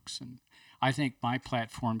publish books. And I think my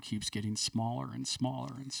platform keeps getting smaller and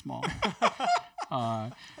smaller and smaller.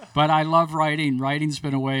 But I love writing. Writing's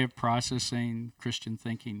been a way of processing Christian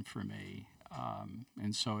thinking for me.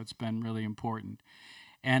 And so it's been really important.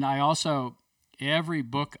 And I also, every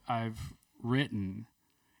book I've written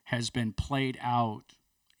has been played out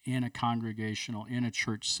in a congregational, in a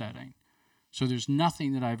church setting. So there's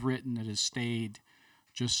nothing that I've written that has stayed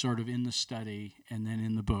just sort of in the study and then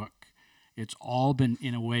in the book. It's all been,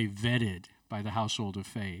 in a way, vetted by the household of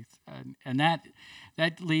faith. And that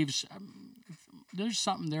leaves, there's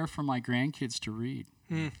something there for my grandkids to read.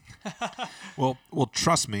 Well,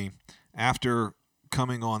 trust me, after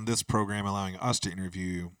coming on this program, allowing us to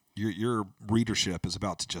interview, your readership is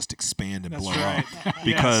about to just expand and blow up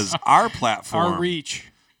because our platform, our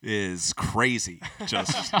reach is crazy.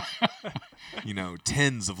 Just,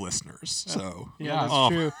 tens of listeners. So yeah, that's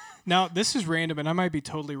true. Now, this is random, and I might be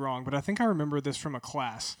totally wrong, but I think I remember this from a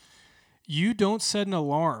class. You don't set an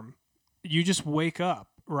alarm. You just wake up,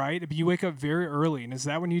 right? You wake up very early, and is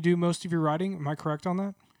that when you do most of your writing? Am I correct on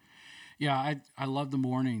that? Yeah, I love the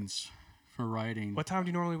mornings for writing. What time do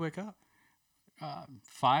you normally wake up?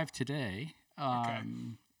 5 today. Okay.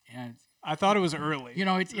 And I thought it was early.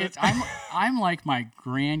 It's I'm like my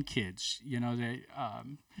grandkids.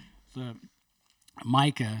 The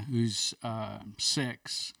Micah, who's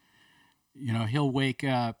 6. He'll wake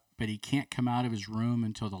up, but he can't come out of his room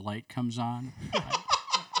until the light comes on.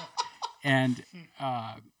 And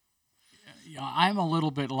I'm a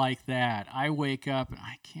little bit like that. I wake up and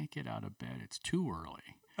I can't get out of bed. It's too early.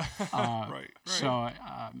 Right. So,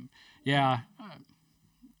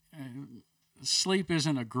 sleep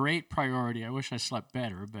isn't a great priority. I wish I slept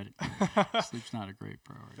better, but sleep's not a great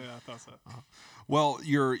priority. Yeah, I thought so. Well,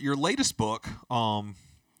 your latest book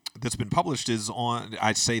that's been published is on.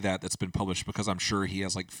 I say that's been published because I'm sure he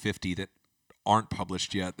has like 50 that aren't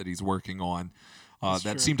published yet that he's working on.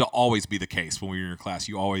 That seemed to always be the case when we were in your class.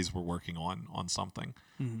 You always were working on something.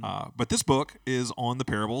 Mm-hmm. But this book is on the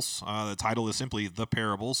parables. The title is simply The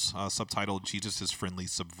Parables, subtitled Jesus' Friendly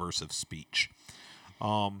Subversive Speech,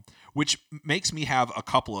 which makes me have a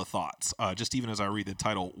couple of thoughts. Just even as I read the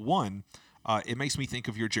title, one, it makes me think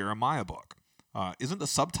of your Jeremiah book. Isn't the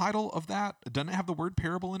subtitle of that, doesn't it have the word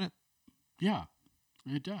parable in it? Yeah.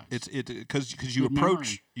 It does. It's because you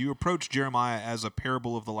approach Jeremiah as a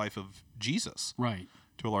parable of the life of Jesus, right?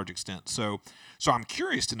 To a large extent. So I'm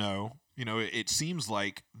curious to know. It seems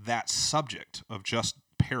like that subject of just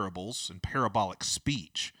parables and parabolic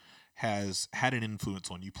speech has had an influence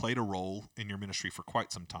on you. Played a role in your ministry for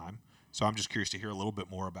quite some time. So I'm just curious to hear a little bit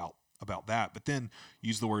more about that. But then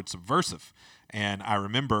use the word subversive, and I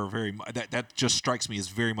remember that just strikes me as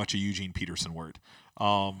very much a Eugene Peterson word.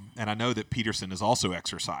 And I know that Peterson has also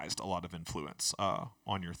exercised a lot of influence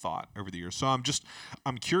on your thought over the years. So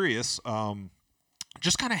I'm curious,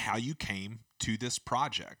 just kind of how you came to this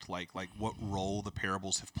project, like what role the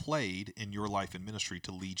parables have played in your life and ministry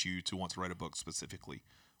to lead you to want to write a book specifically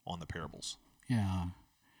on the parables. Yeah.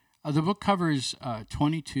 The book covers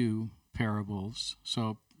 22 parables,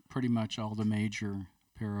 so pretty much all the major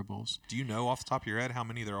parables. Do you know off the top of your head how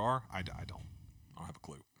many there are? I don't have a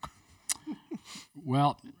clue.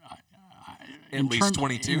 Well, At least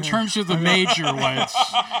 22? In terms of the major ones,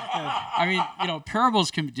 I mean, parables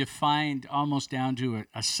can be defined almost down to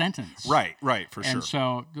a sentence. Right, for and sure.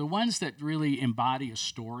 So the ones that really embody a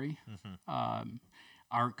story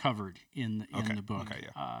are covered in the book. Okay,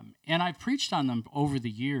 yeah. And I've preached on them over the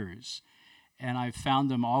years, and I've found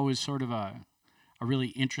them always sort of a really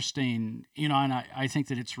interesting, and I think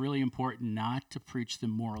that it's really important not to preach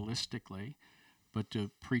them moralistically, but to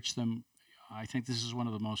preach them. I think this is one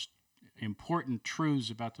of the most important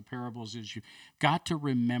truths about the parables is you've got to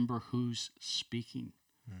remember who's speaking.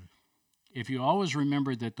 If you always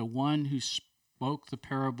remember that the one who spoke the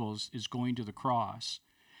parables is going to the cross,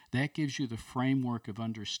 that gives you the framework of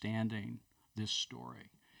understanding this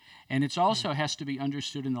story. And it also has to be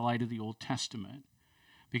understood in the light of the Old Testament,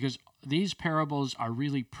 because these parables are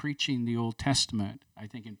really preaching the Old Testament, I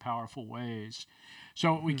think, in powerful ways.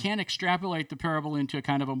 So we can't extrapolate the parable into a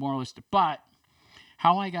kind of a moralistic. But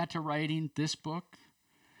how I got to writing this book,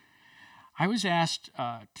 I was asked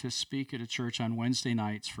to speak at a church on Wednesday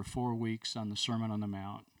nights for 4 weeks on the Sermon on the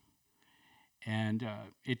Mount. And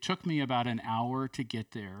it took me about an hour to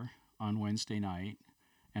get there on Wednesday night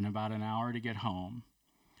and about an hour to get home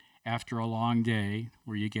after a long day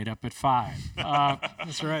where you get up at 5.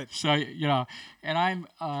 That's right. So, and I'm,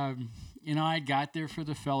 I got there for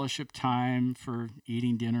the fellowship time, for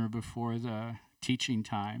eating dinner before the teaching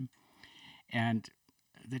time. And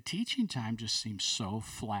the teaching time just seemed so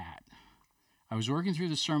flat. I was working through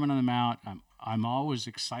the Sermon on the Mount. I'm always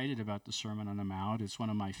excited about the Sermon on the Mount. It's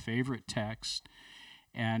one of my favorite texts.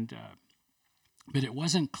 And, but it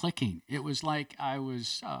wasn't clicking. It was like I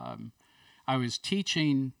was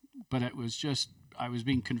teaching, but it was just, I was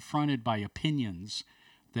being confronted by opinions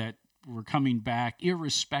that were coming back,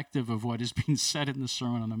 irrespective of what is being said in the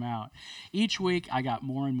Sermon on the Mount. Each week, I got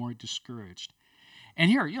more and more discouraged. And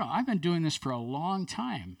here, I've been doing this for a long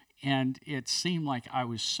time, and it seemed like I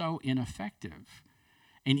was so ineffective.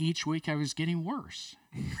 And each week, I was getting worse.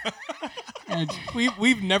 And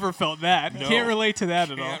We've never felt that. No. Can't relate to that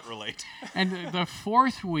at all. Can't relate. And the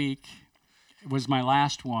fourth week was my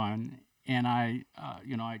last one, and I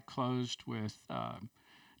closed with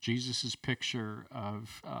Jesus' picture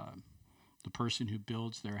of the person who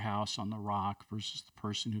builds their house on the rock versus the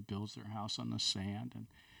person who builds their house on the sand. And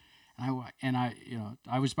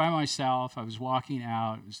I was by myself. I was walking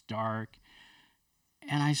out. It was dark,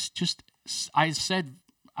 and I said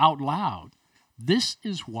out loud, "This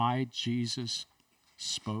is why Jesus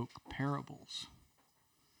spoke parables."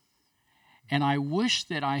 And I wish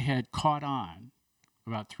that I had caught on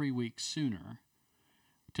about 3 weeks sooner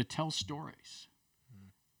to tell stories.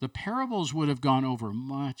 The parables would have gone over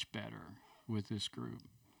much better with this group.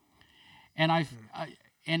 And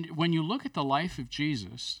and when you look at the life of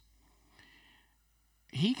Jesus,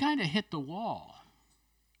 he kind of hit the wall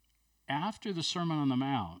after the Sermon on the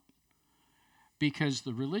Mount because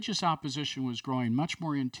the religious opposition was growing much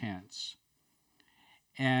more intense,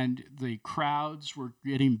 and the crowds were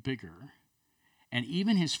getting bigger. And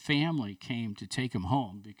even his family came to take him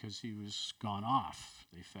home because he was gone off,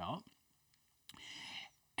 they felt.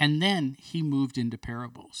 And then he moved into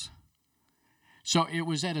parables. So it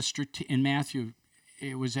was in Matthew,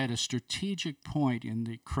 it was at a strategic point in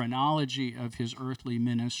the chronology of his earthly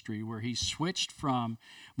ministry where he switched from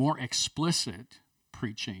more explicit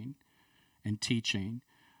preaching and teaching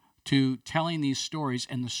to telling these stories.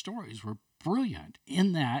 And the stories were brilliant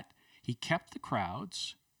in that he kept the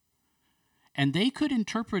crowds, and they could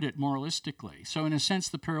interpret it moralistically. So in a sense,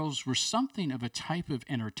 the parables were something of a type of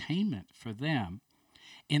entertainment for them,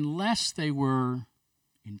 unless they were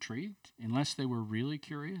intrigued, unless they were really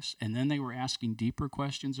curious, and then they were asking deeper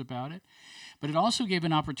questions about it. But it also gave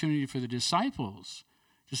an opportunity for the disciples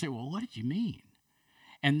to say, well, what did you mean?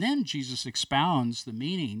 And then Jesus expounds the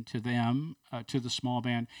meaning to them, to the small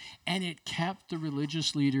band, and it kept the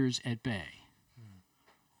religious leaders at bay.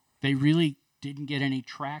 They really didn't get any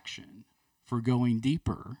traction for going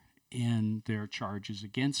deeper in their charges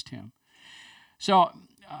against him. So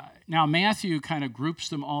now Matthew kind of groups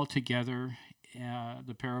them all together,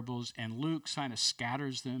 the parables, and Luke kind of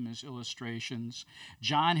scatters them as illustrations.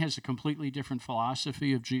 John has a completely different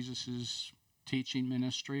philosophy of Jesus's teaching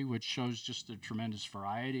ministry, which shows just the tremendous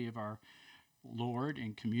variety of our Lord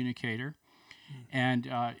and communicator. And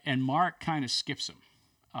Mark kind of skips him.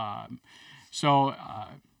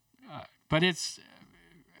 But it's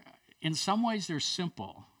in some ways they're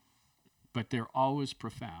simple, but they're always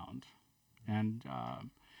profound. And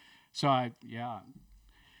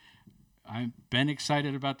I've been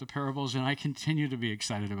excited about the parables, and I continue to be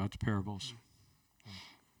excited about the parables.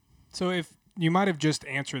 So if you might have just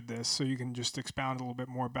answered this, so you can just expound a little bit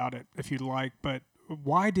more about it if you'd like, but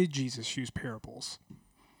why did Jesus use parables?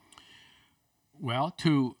 Well,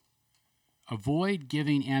 to avoid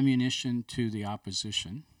giving ammunition to the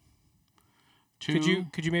opposition. Could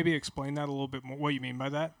you maybe explain that a little bit more, what you mean by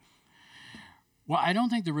that? Well, I don't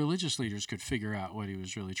think the religious leaders could figure out what he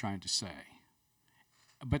was really trying to say.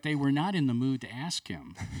 But they were not in the mood to ask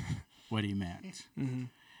him what he meant. Mm-hmm.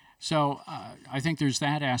 So I think there's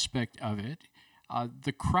that aspect of it.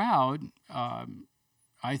 The crowd,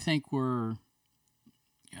 I think, were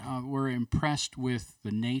impressed with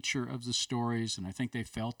the nature of the stories, and I think they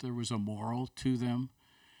felt there was a moral to them.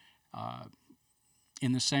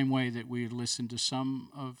 In the same way that we listened to some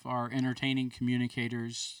of our entertaining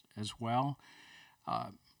communicators as well.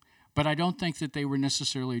 But I don't think that they were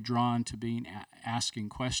necessarily drawn to being asking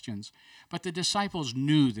questions. But the disciples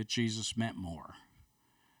knew that Jesus meant more.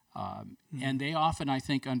 And they often, I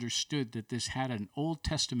think, understood that this had an Old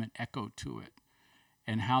Testament echo to it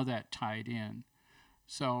and how that tied in.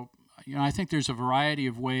 So, I think there's a variety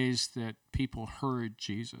of ways that people heard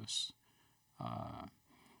Jesus.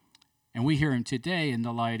 And we hear him today in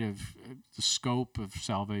the light of the scope of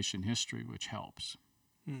salvation history, which helps.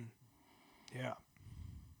 Yeah.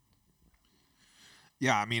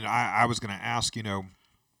 Yeah, I mean, I was going to ask,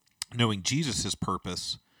 knowing Jesus'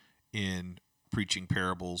 purpose in preaching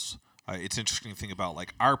parables, it's interesting to think about,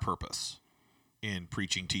 like, our purpose in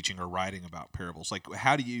preaching, teaching, or writing about parables. Like,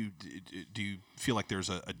 how do you feel like there's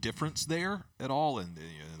a difference there at all in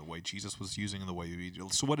the way Jesus was using and the way we do?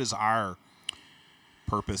 So what is our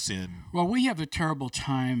purpose in? Well, we have a terrible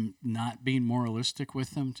time not being moralistic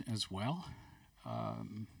with them as well,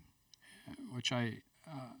 which I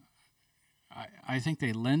think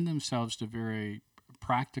they lend themselves to very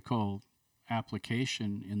practical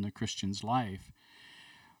application in the Christian's life.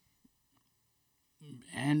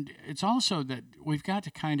 And it's also that we've got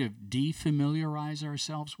to kind of defamiliarize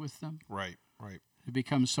ourselves with them. Right. It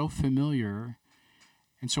becomes so familiar,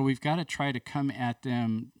 and so we've got to try to come at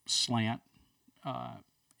them slant,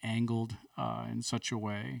 angled in such a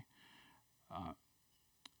way.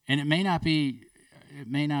 And it may not be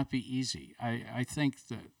easy. I think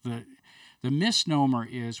that the misnomer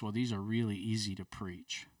is, well, these are really easy to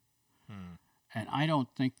preach. And I don't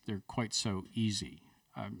think they're quite so easy.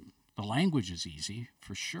 The language is easy,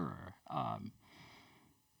 for sure.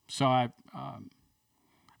 So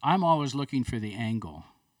I'm always looking for the angle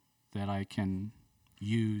that I can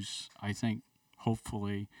use, I think,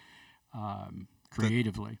 hopefully,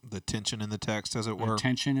 creatively. The tension in the text, as it were. The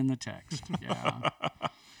tension in the text, yeah.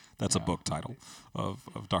 That's a book title of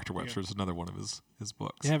Dr. Webster's, another one of his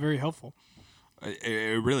books. Yeah, very helpful.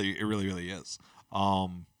 It really is.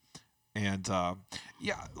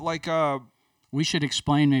 We should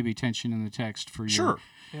explain maybe tension in the text for your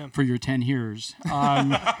for your 10 hearers.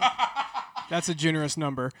 That's a generous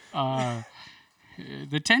number.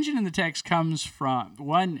 The tension in the text comes from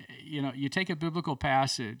one. You take a biblical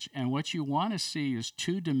passage, and what you want to see is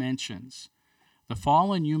two dimensions: the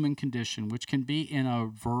fallen human condition, which can be in a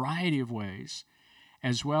variety of ways,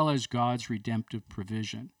 as well as God's redemptive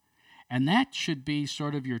provision. And that should be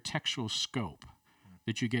sort of your textual scope,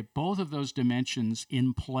 that you get both of those dimensions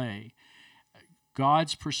in play.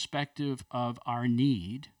 God's perspective of our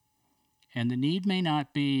need, and the need may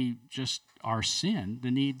not be just our sin,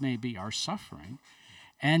 the need may be our suffering,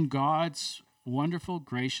 and God's wonderful,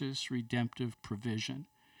 gracious, redemptive provision.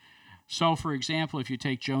 So, for example, if you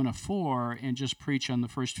take Jonah 4 and just preach on the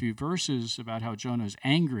first few verses about how Jonah is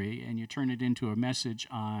angry, and you turn it into a message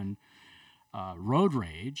on road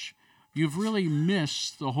rage, you've really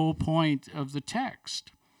missed the whole point of the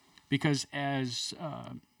text. Because as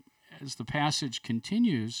the passage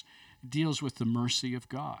continues, it deals with the mercy of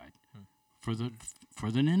God for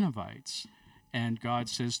the Ninevites. And God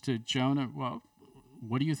says to Jonah, well,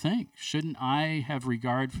 what do you think? Shouldn't I have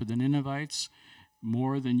regard for the Ninevites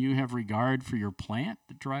more than you have regard for your plant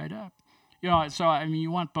that dried up? So, I mean, you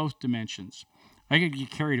want both dimensions. I could get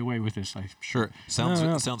carried away with this. Sure.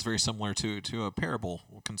 Sounds very similar to a parable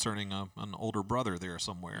concerning an older brother there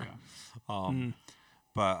somewhere. Yeah.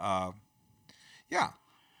 But, yeah.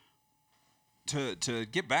 To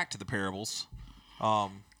get back to the parables,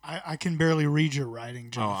 I can barely read your writing, Oh,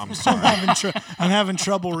 Jonathan. I'm sorry. I'm having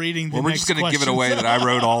trouble reading the Well, we're next just going to give it questions. away that I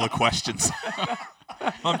wrote all the questions.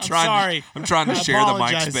 I'm sorry. trying to I share the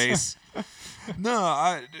mic apologize. space.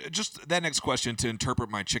 No, just that next question to interpret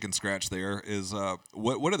my chicken scratch there is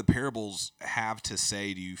what do the parables have to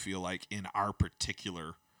say, do you feel like, in our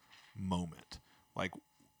particular moment? Like,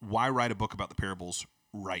 why write a book about the parables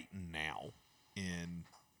right now in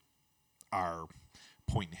our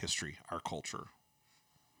point in history, our culture?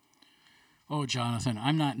 Oh, Jonathan,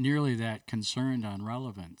 I'm not nearly that concerned on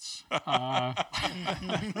relevance. I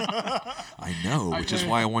know, which is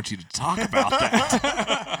why I want you to talk about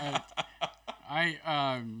that.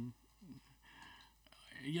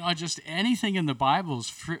 Just anything in the Bible is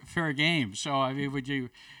fair game. So, I mean, would you?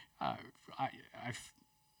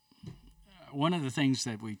 One of the things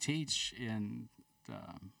that we teach in the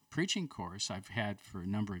preaching course I've had for a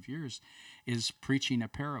number of years is preaching a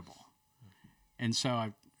parable, and so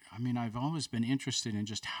I've always been interested in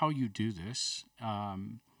just how you do this,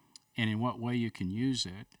 and in what way you can use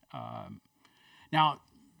it. Now,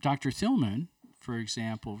 Dr. Thielman, for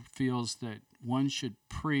example, feels that one should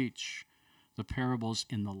preach the parables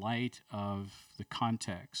in the light of the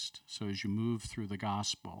context. So as you move through the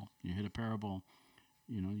gospel, you hit a parable,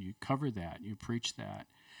 you cover that, you preach that.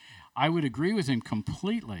 I would agree with him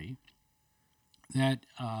completely that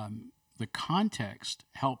the context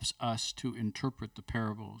helps us to interpret the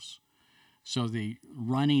parables. So the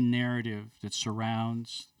running narrative that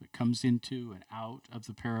surrounds, that comes into and out of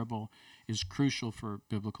the parable is crucial for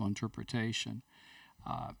biblical interpretation.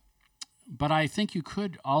 But I think you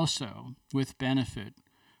could also, with benefit,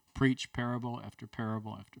 preach parable after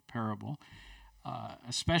parable after parable,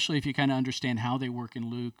 especially if you kind of understand how they work in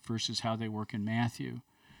Luke versus how they work in Matthew.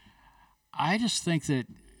 I just think that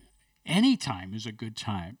any time is a good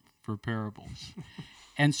time for parables.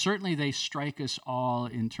 And certainly they strike us all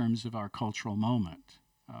in terms of our cultural moment,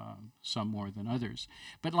 some more than others.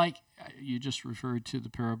 But like you just referred to the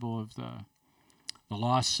parable of the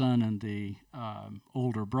lost son and the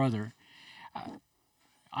older brother.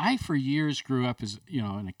 I, for years, grew up as,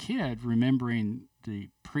 and a kid, remembering the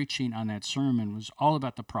preaching on that sermon was all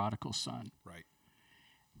about the prodigal son. Right.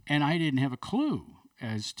 And I didn't have a clue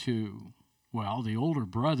as to, the older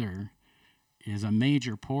brother is a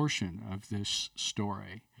major portion of this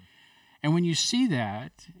story. And when you see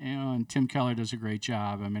that, and Tim Keller does a great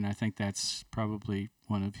job, I think that's probably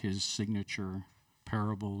one of his signature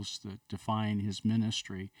parables that define his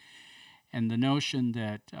ministry. And the notion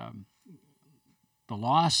that the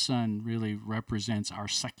lost son really represents our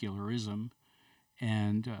secularism,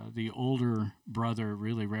 and the older brother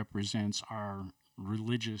really represents our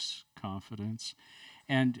religious confidence.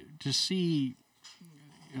 And to see,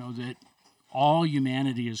 that all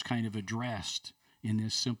humanity is kind of addressed in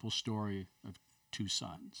this simple story of two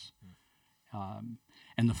sons.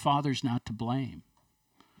 And the father's not to blame.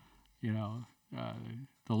 The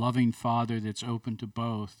loving father that's open to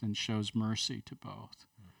both and shows mercy to both.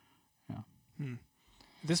 Yeah.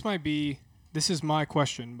 This is my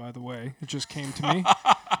question, by the way. It just came to me.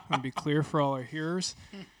 I want to be clear for all our hearers.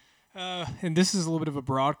 And this is a little bit of a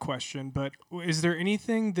broad question, but is there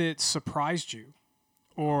anything that surprised you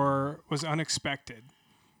or was unexpected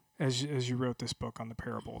as you wrote this book on the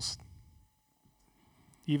parables?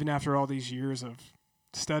 Even after all these years of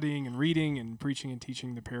studying and reading and preaching and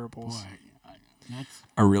teaching the parables. Boy,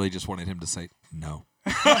 I really just wanted him to say no.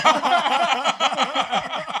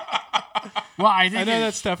 I know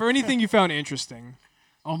that stuff. Or anything you found interesting.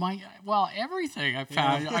 Oh my! Well, everything I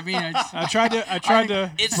found. Yeah. I tried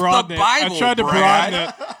to It's broaden the it. Bible, I tried to Brad. broaden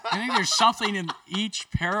it. I think there's something in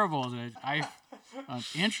each parable that I'm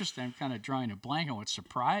interested. I'm kind of drawing a blank on what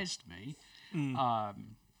surprised me.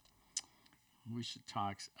 We should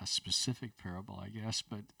talk a specific parable, I guess.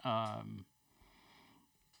 But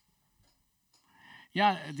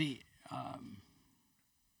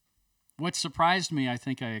what surprised me, I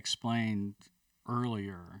think I explained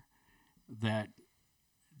earlier, that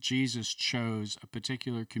Jesus chose a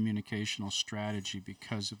particular communicational strategy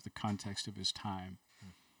because of the context of his time.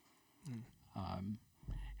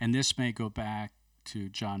 And this may go back to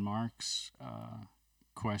John Mark's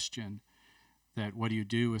question, that what do you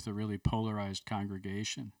do with a really polarized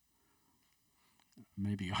congregation?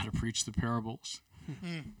 Maybe you ought to preach the parables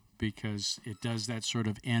because it does that sort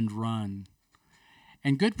of end run.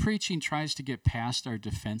 And good preaching tries to get past our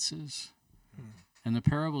defenses. And the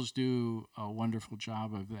parables do a wonderful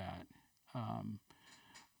job of that,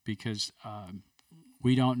 because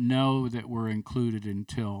we don't know that we're included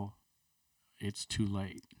until it's too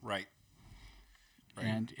late. Right.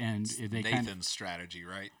 And they Nathan's strategy,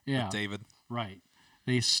 right? Yeah. With David. Right.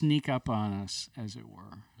 they sneak up on us, as it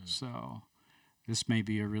were. So this may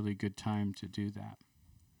be a really good time to do that.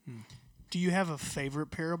 Do you have a favorite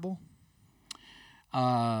parable?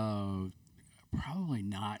 Probably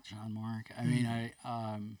not, John Mark. I mean,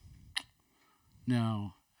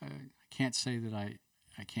 no, I can't say that I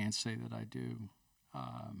can't say that I do.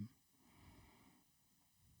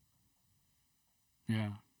 Yeah.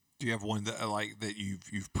 Do you have one that that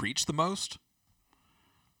you've preached the most?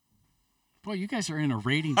 Boy, you guys are in a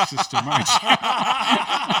rating system, aren't you?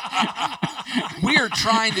 We are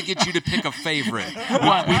trying to get you to pick a favorite. We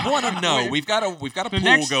want to know. We've got a pool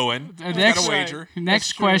going. The We've next, got a wager.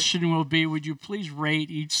 next question will be: would you please rate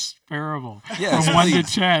each parable Yes, from 1 to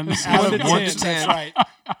please. 10? Out of 1 to 10. 10. That's right.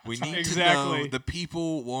 We need to Exactly. know. The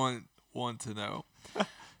people want to know.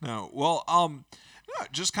 No. Well,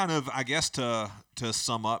 just kind of, I guess, to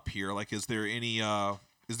sum up here, like, is there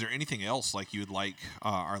anything else like you would like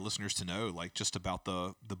our listeners to know, like just about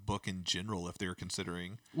the book in general, if they're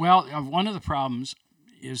considering? Well, one of the problems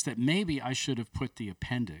is that maybe I should have put the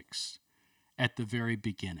appendix at the very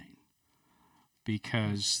beginning,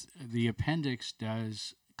 because the appendix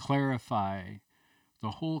does clarify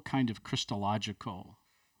the whole kind of Christological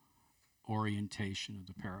orientation of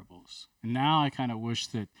the parables. And now I kind of wish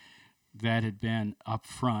that had been up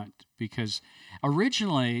front, because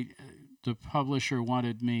originally the publisher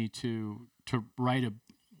wanted me to write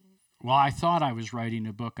I thought I was writing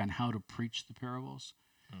a book on how to preach the parables.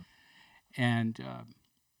 And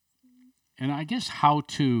I guess how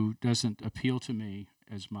to doesn't appeal to me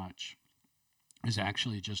as much as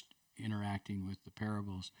actually just interacting with the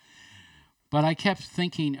parables. But I kept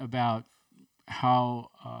thinking about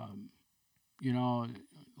how,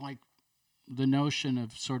 like the notion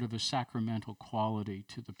of sort of a sacramental quality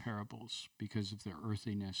to the parables because of their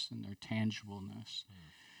earthiness and their tangibleness,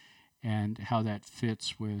 and how that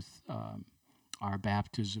fits with our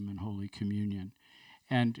baptism and Holy Communion.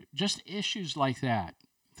 And just issues like that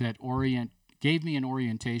gave me an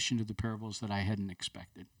orientation to the parables that I hadn't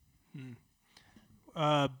expected.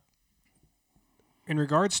 In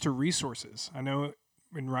regards to resources, I know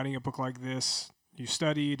in writing a book like this, you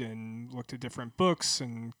studied and looked at different books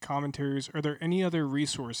and commentaries. Are there any other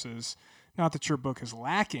resources? Not that your book is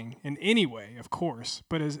lacking in any way, of course,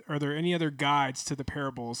 but are there any other guides to the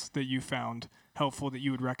parables that you found helpful that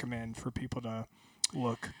you would recommend for people to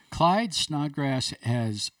look? Clyde Snodgrass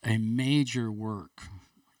has a major work,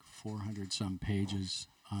 400 some pages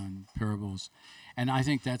on parables, and I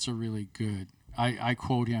think that's a really good. I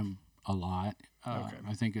quote him a lot. Okay.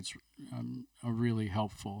 I think it's a really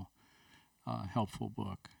helpful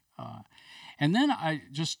book. And then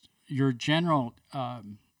your general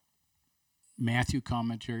Matthew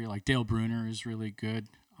commentary, like Dale Bruner, is really good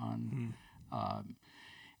on,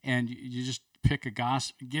 and you just pick a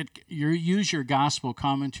use your gospel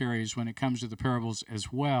commentaries when it comes to the parables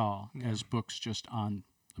as well as books just on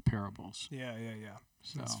the parables. Yeah.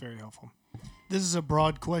 That's very helpful. This is a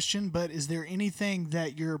broad question, but is there anything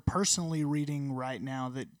that you're personally reading right now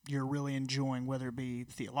that you're really enjoying, whether it be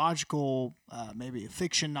theological, maybe a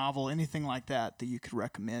fiction novel, anything like that you could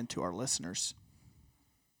recommend to our listeners?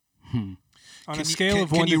 On a scale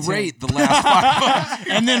of 1 can to you 10. rate the last 5 books?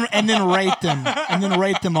 and then rate them, and then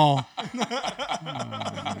rate them all.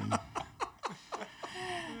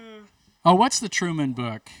 What's the Truman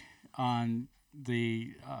book on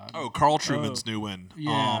the Carl Truman's new one.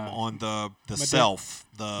 Yeah. On the self,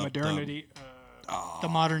 the modernity? The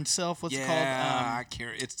modern self. What's it called? I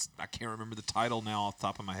can't remember the title now off the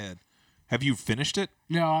top of my head. Have you finished it?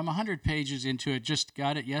 No, I'm 100 pages into it. Just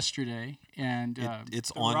got it yesterday, and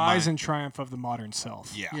It's The on Rise my, and Triumph of the Modern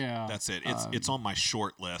Self. Yeah. That's it. It's on my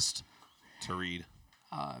short list to read.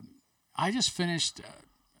 I just finished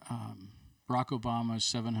Barack Obama's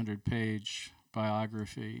 700-page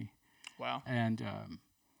biography. Wow. And,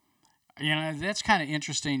 that's kind of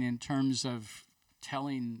interesting in terms of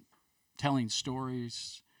telling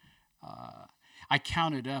stories. I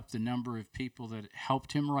counted up the number of people that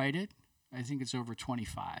helped him write it. I think it's over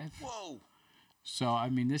 25. Whoa. So, I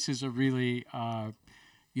mean, this is a really, it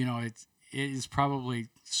is probably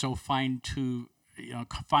so fine-combed.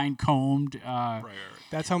 Right.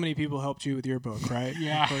 That's how many people helped you with your book, right?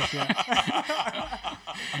 Yeah. Of course, yeah.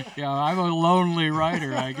 Yeah, I'm a lonely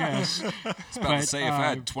writer, I guess. I was about to say, if I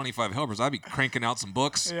had 25 helpers, I'd be cranking out some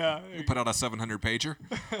books. Yeah. You put out a 700-pager.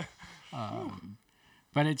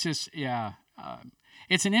 But it's just,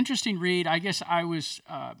 it's an interesting read. I guess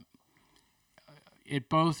it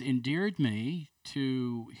both endeared me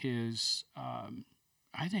to his,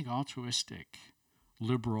 I think, altruistic,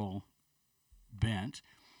 liberal bent,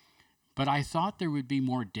 but I thought there would be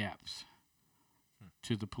more depth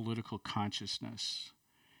to the political consciousness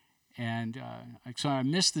And so I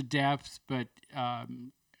miss the depth, but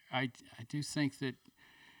I do think that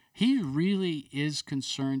he really is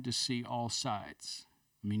concerned to see all sides.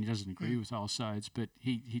 I mean, he doesn't agree with all sides, but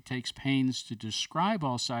he takes pains to describe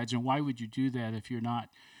all sides. And why would you do that if you're not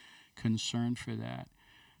concerned for that?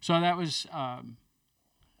 So that was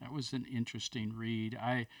an interesting read.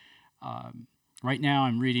 Right now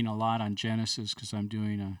I'm reading a lot on Genesis because I'm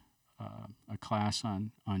doing a class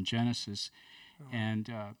on Genesis,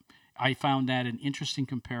 and I found that an interesting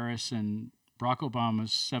comparison. Barack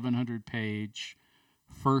Obama's 700-page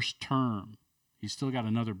first term. He's still got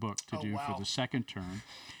another book to do for the second term.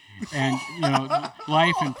 And,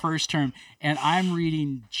 life in first term. And I'm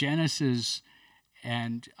reading Genesis,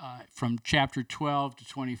 and from chapter 12 to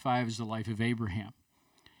 25 is the life of Abraham.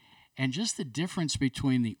 And just the difference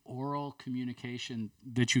between the oral communication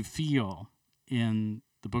that you feel in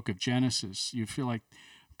the book of Genesis, you feel like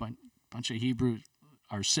a bunch of Hebrews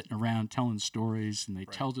are sitting around telling stories, and they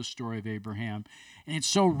tell the story of Abraham, and it's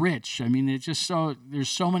so rich. I mean, there's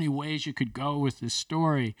so many ways you could go with this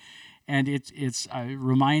story, and it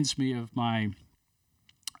reminds me of my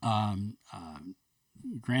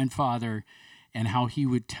grandfather and how he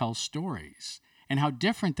would tell stories, and how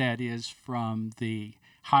different that is from the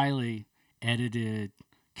highly edited,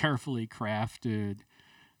 carefully crafted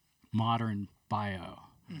modern bio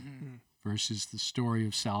versus the story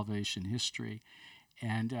of salvation history.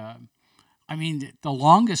 And I mean, the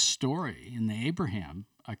longest story in the Abraham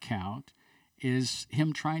account is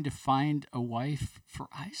him trying to find a wife for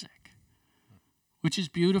Isaac, which is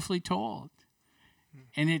beautifully told.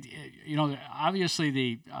 And obviously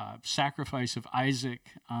the sacrifice of Isaac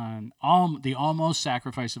the almost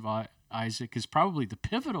sacrifice of Isaac is probably the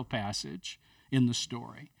pivotal passage in the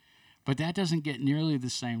story, but that doesn't get nearly the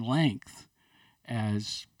same length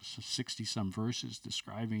as 60-some verses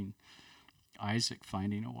describing Isaac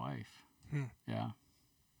finding a wife. Yeah.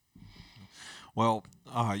 Well,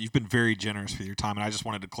 you've been very generous with your time, and I just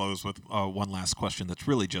wanted to close with one last question that's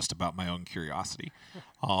really just about my own curiosity,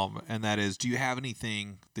 and that is, do you have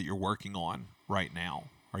anything that you're working on right now?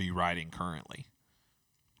 Are you writing currently?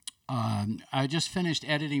 I just finished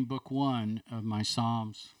editing book 1 of my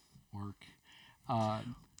Psalms work.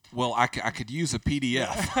 Well, I could use a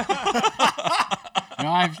PDF.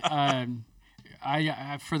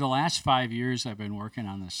 For the last 5 years, I've been working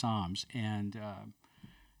on the Psalms, and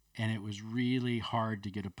it was really hard to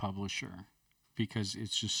get a publisher because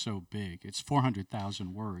it's just so big. It's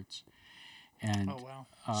 400,000 words. And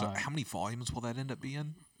so how many volumes will that end up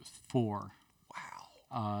being? 4.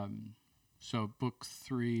 Wow. So book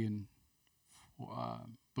 3 and 4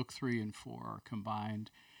 are combined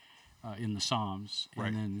in the Psalms,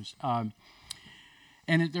 right. And then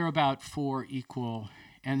and they're about 4 equal.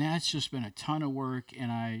 And that's just been a ton of work,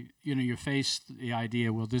 and you face the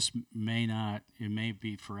idea, well, it may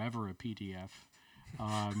be forever a PDF,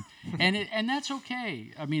 and that's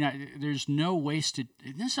okay. I mean, there's no wasted.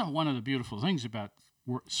 This is one of the beautiful things about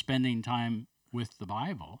spending time with the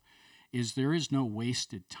Bible, is there is no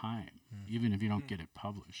wasted time, even if you don't get it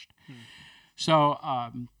published. So,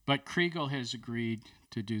 but Kriegel has agreed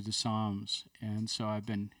to do the Psalms, and so I've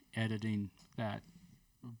been editing that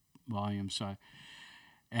volume. So.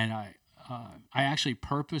 And I actually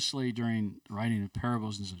purposely, during writing the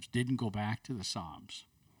parables and stuff, didn't go back to the Psalms.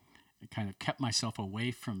 I kind of kept myself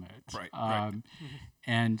away from it. Right.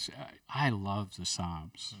 And I love the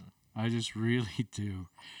Psalms. I just really do.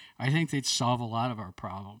 I think they'd solve a lot of our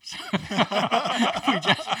problems. We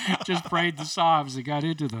just prayed the Psalms and got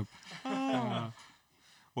into them.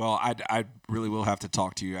 Well, I really will have to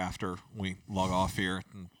talk to you after we log off here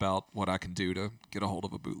about what I can do to get a hold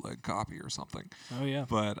of a bootleg copy or something. Oh, yeah.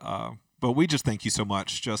 But we just thank you so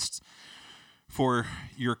much just for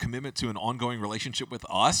your commitment to an ongoing relationship with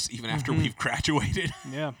us, even after we've graduated.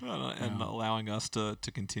 Yeah. And allowing us to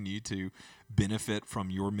continue to benefit from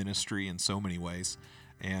your ministry in so many ways.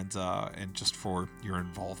 And just for your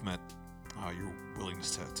involvement, your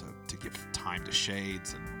willingness to give time to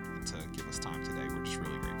Shades and to give us time today. We're just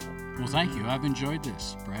really grateful. Well, thank you. I've enjoyed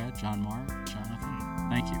this. Brad, John Mark, Jonathan,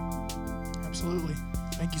 thank you. Absolutely.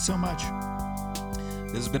 Thank you so much.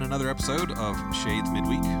 This has been another episode of Shades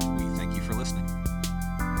Midweek. We thank you for listening.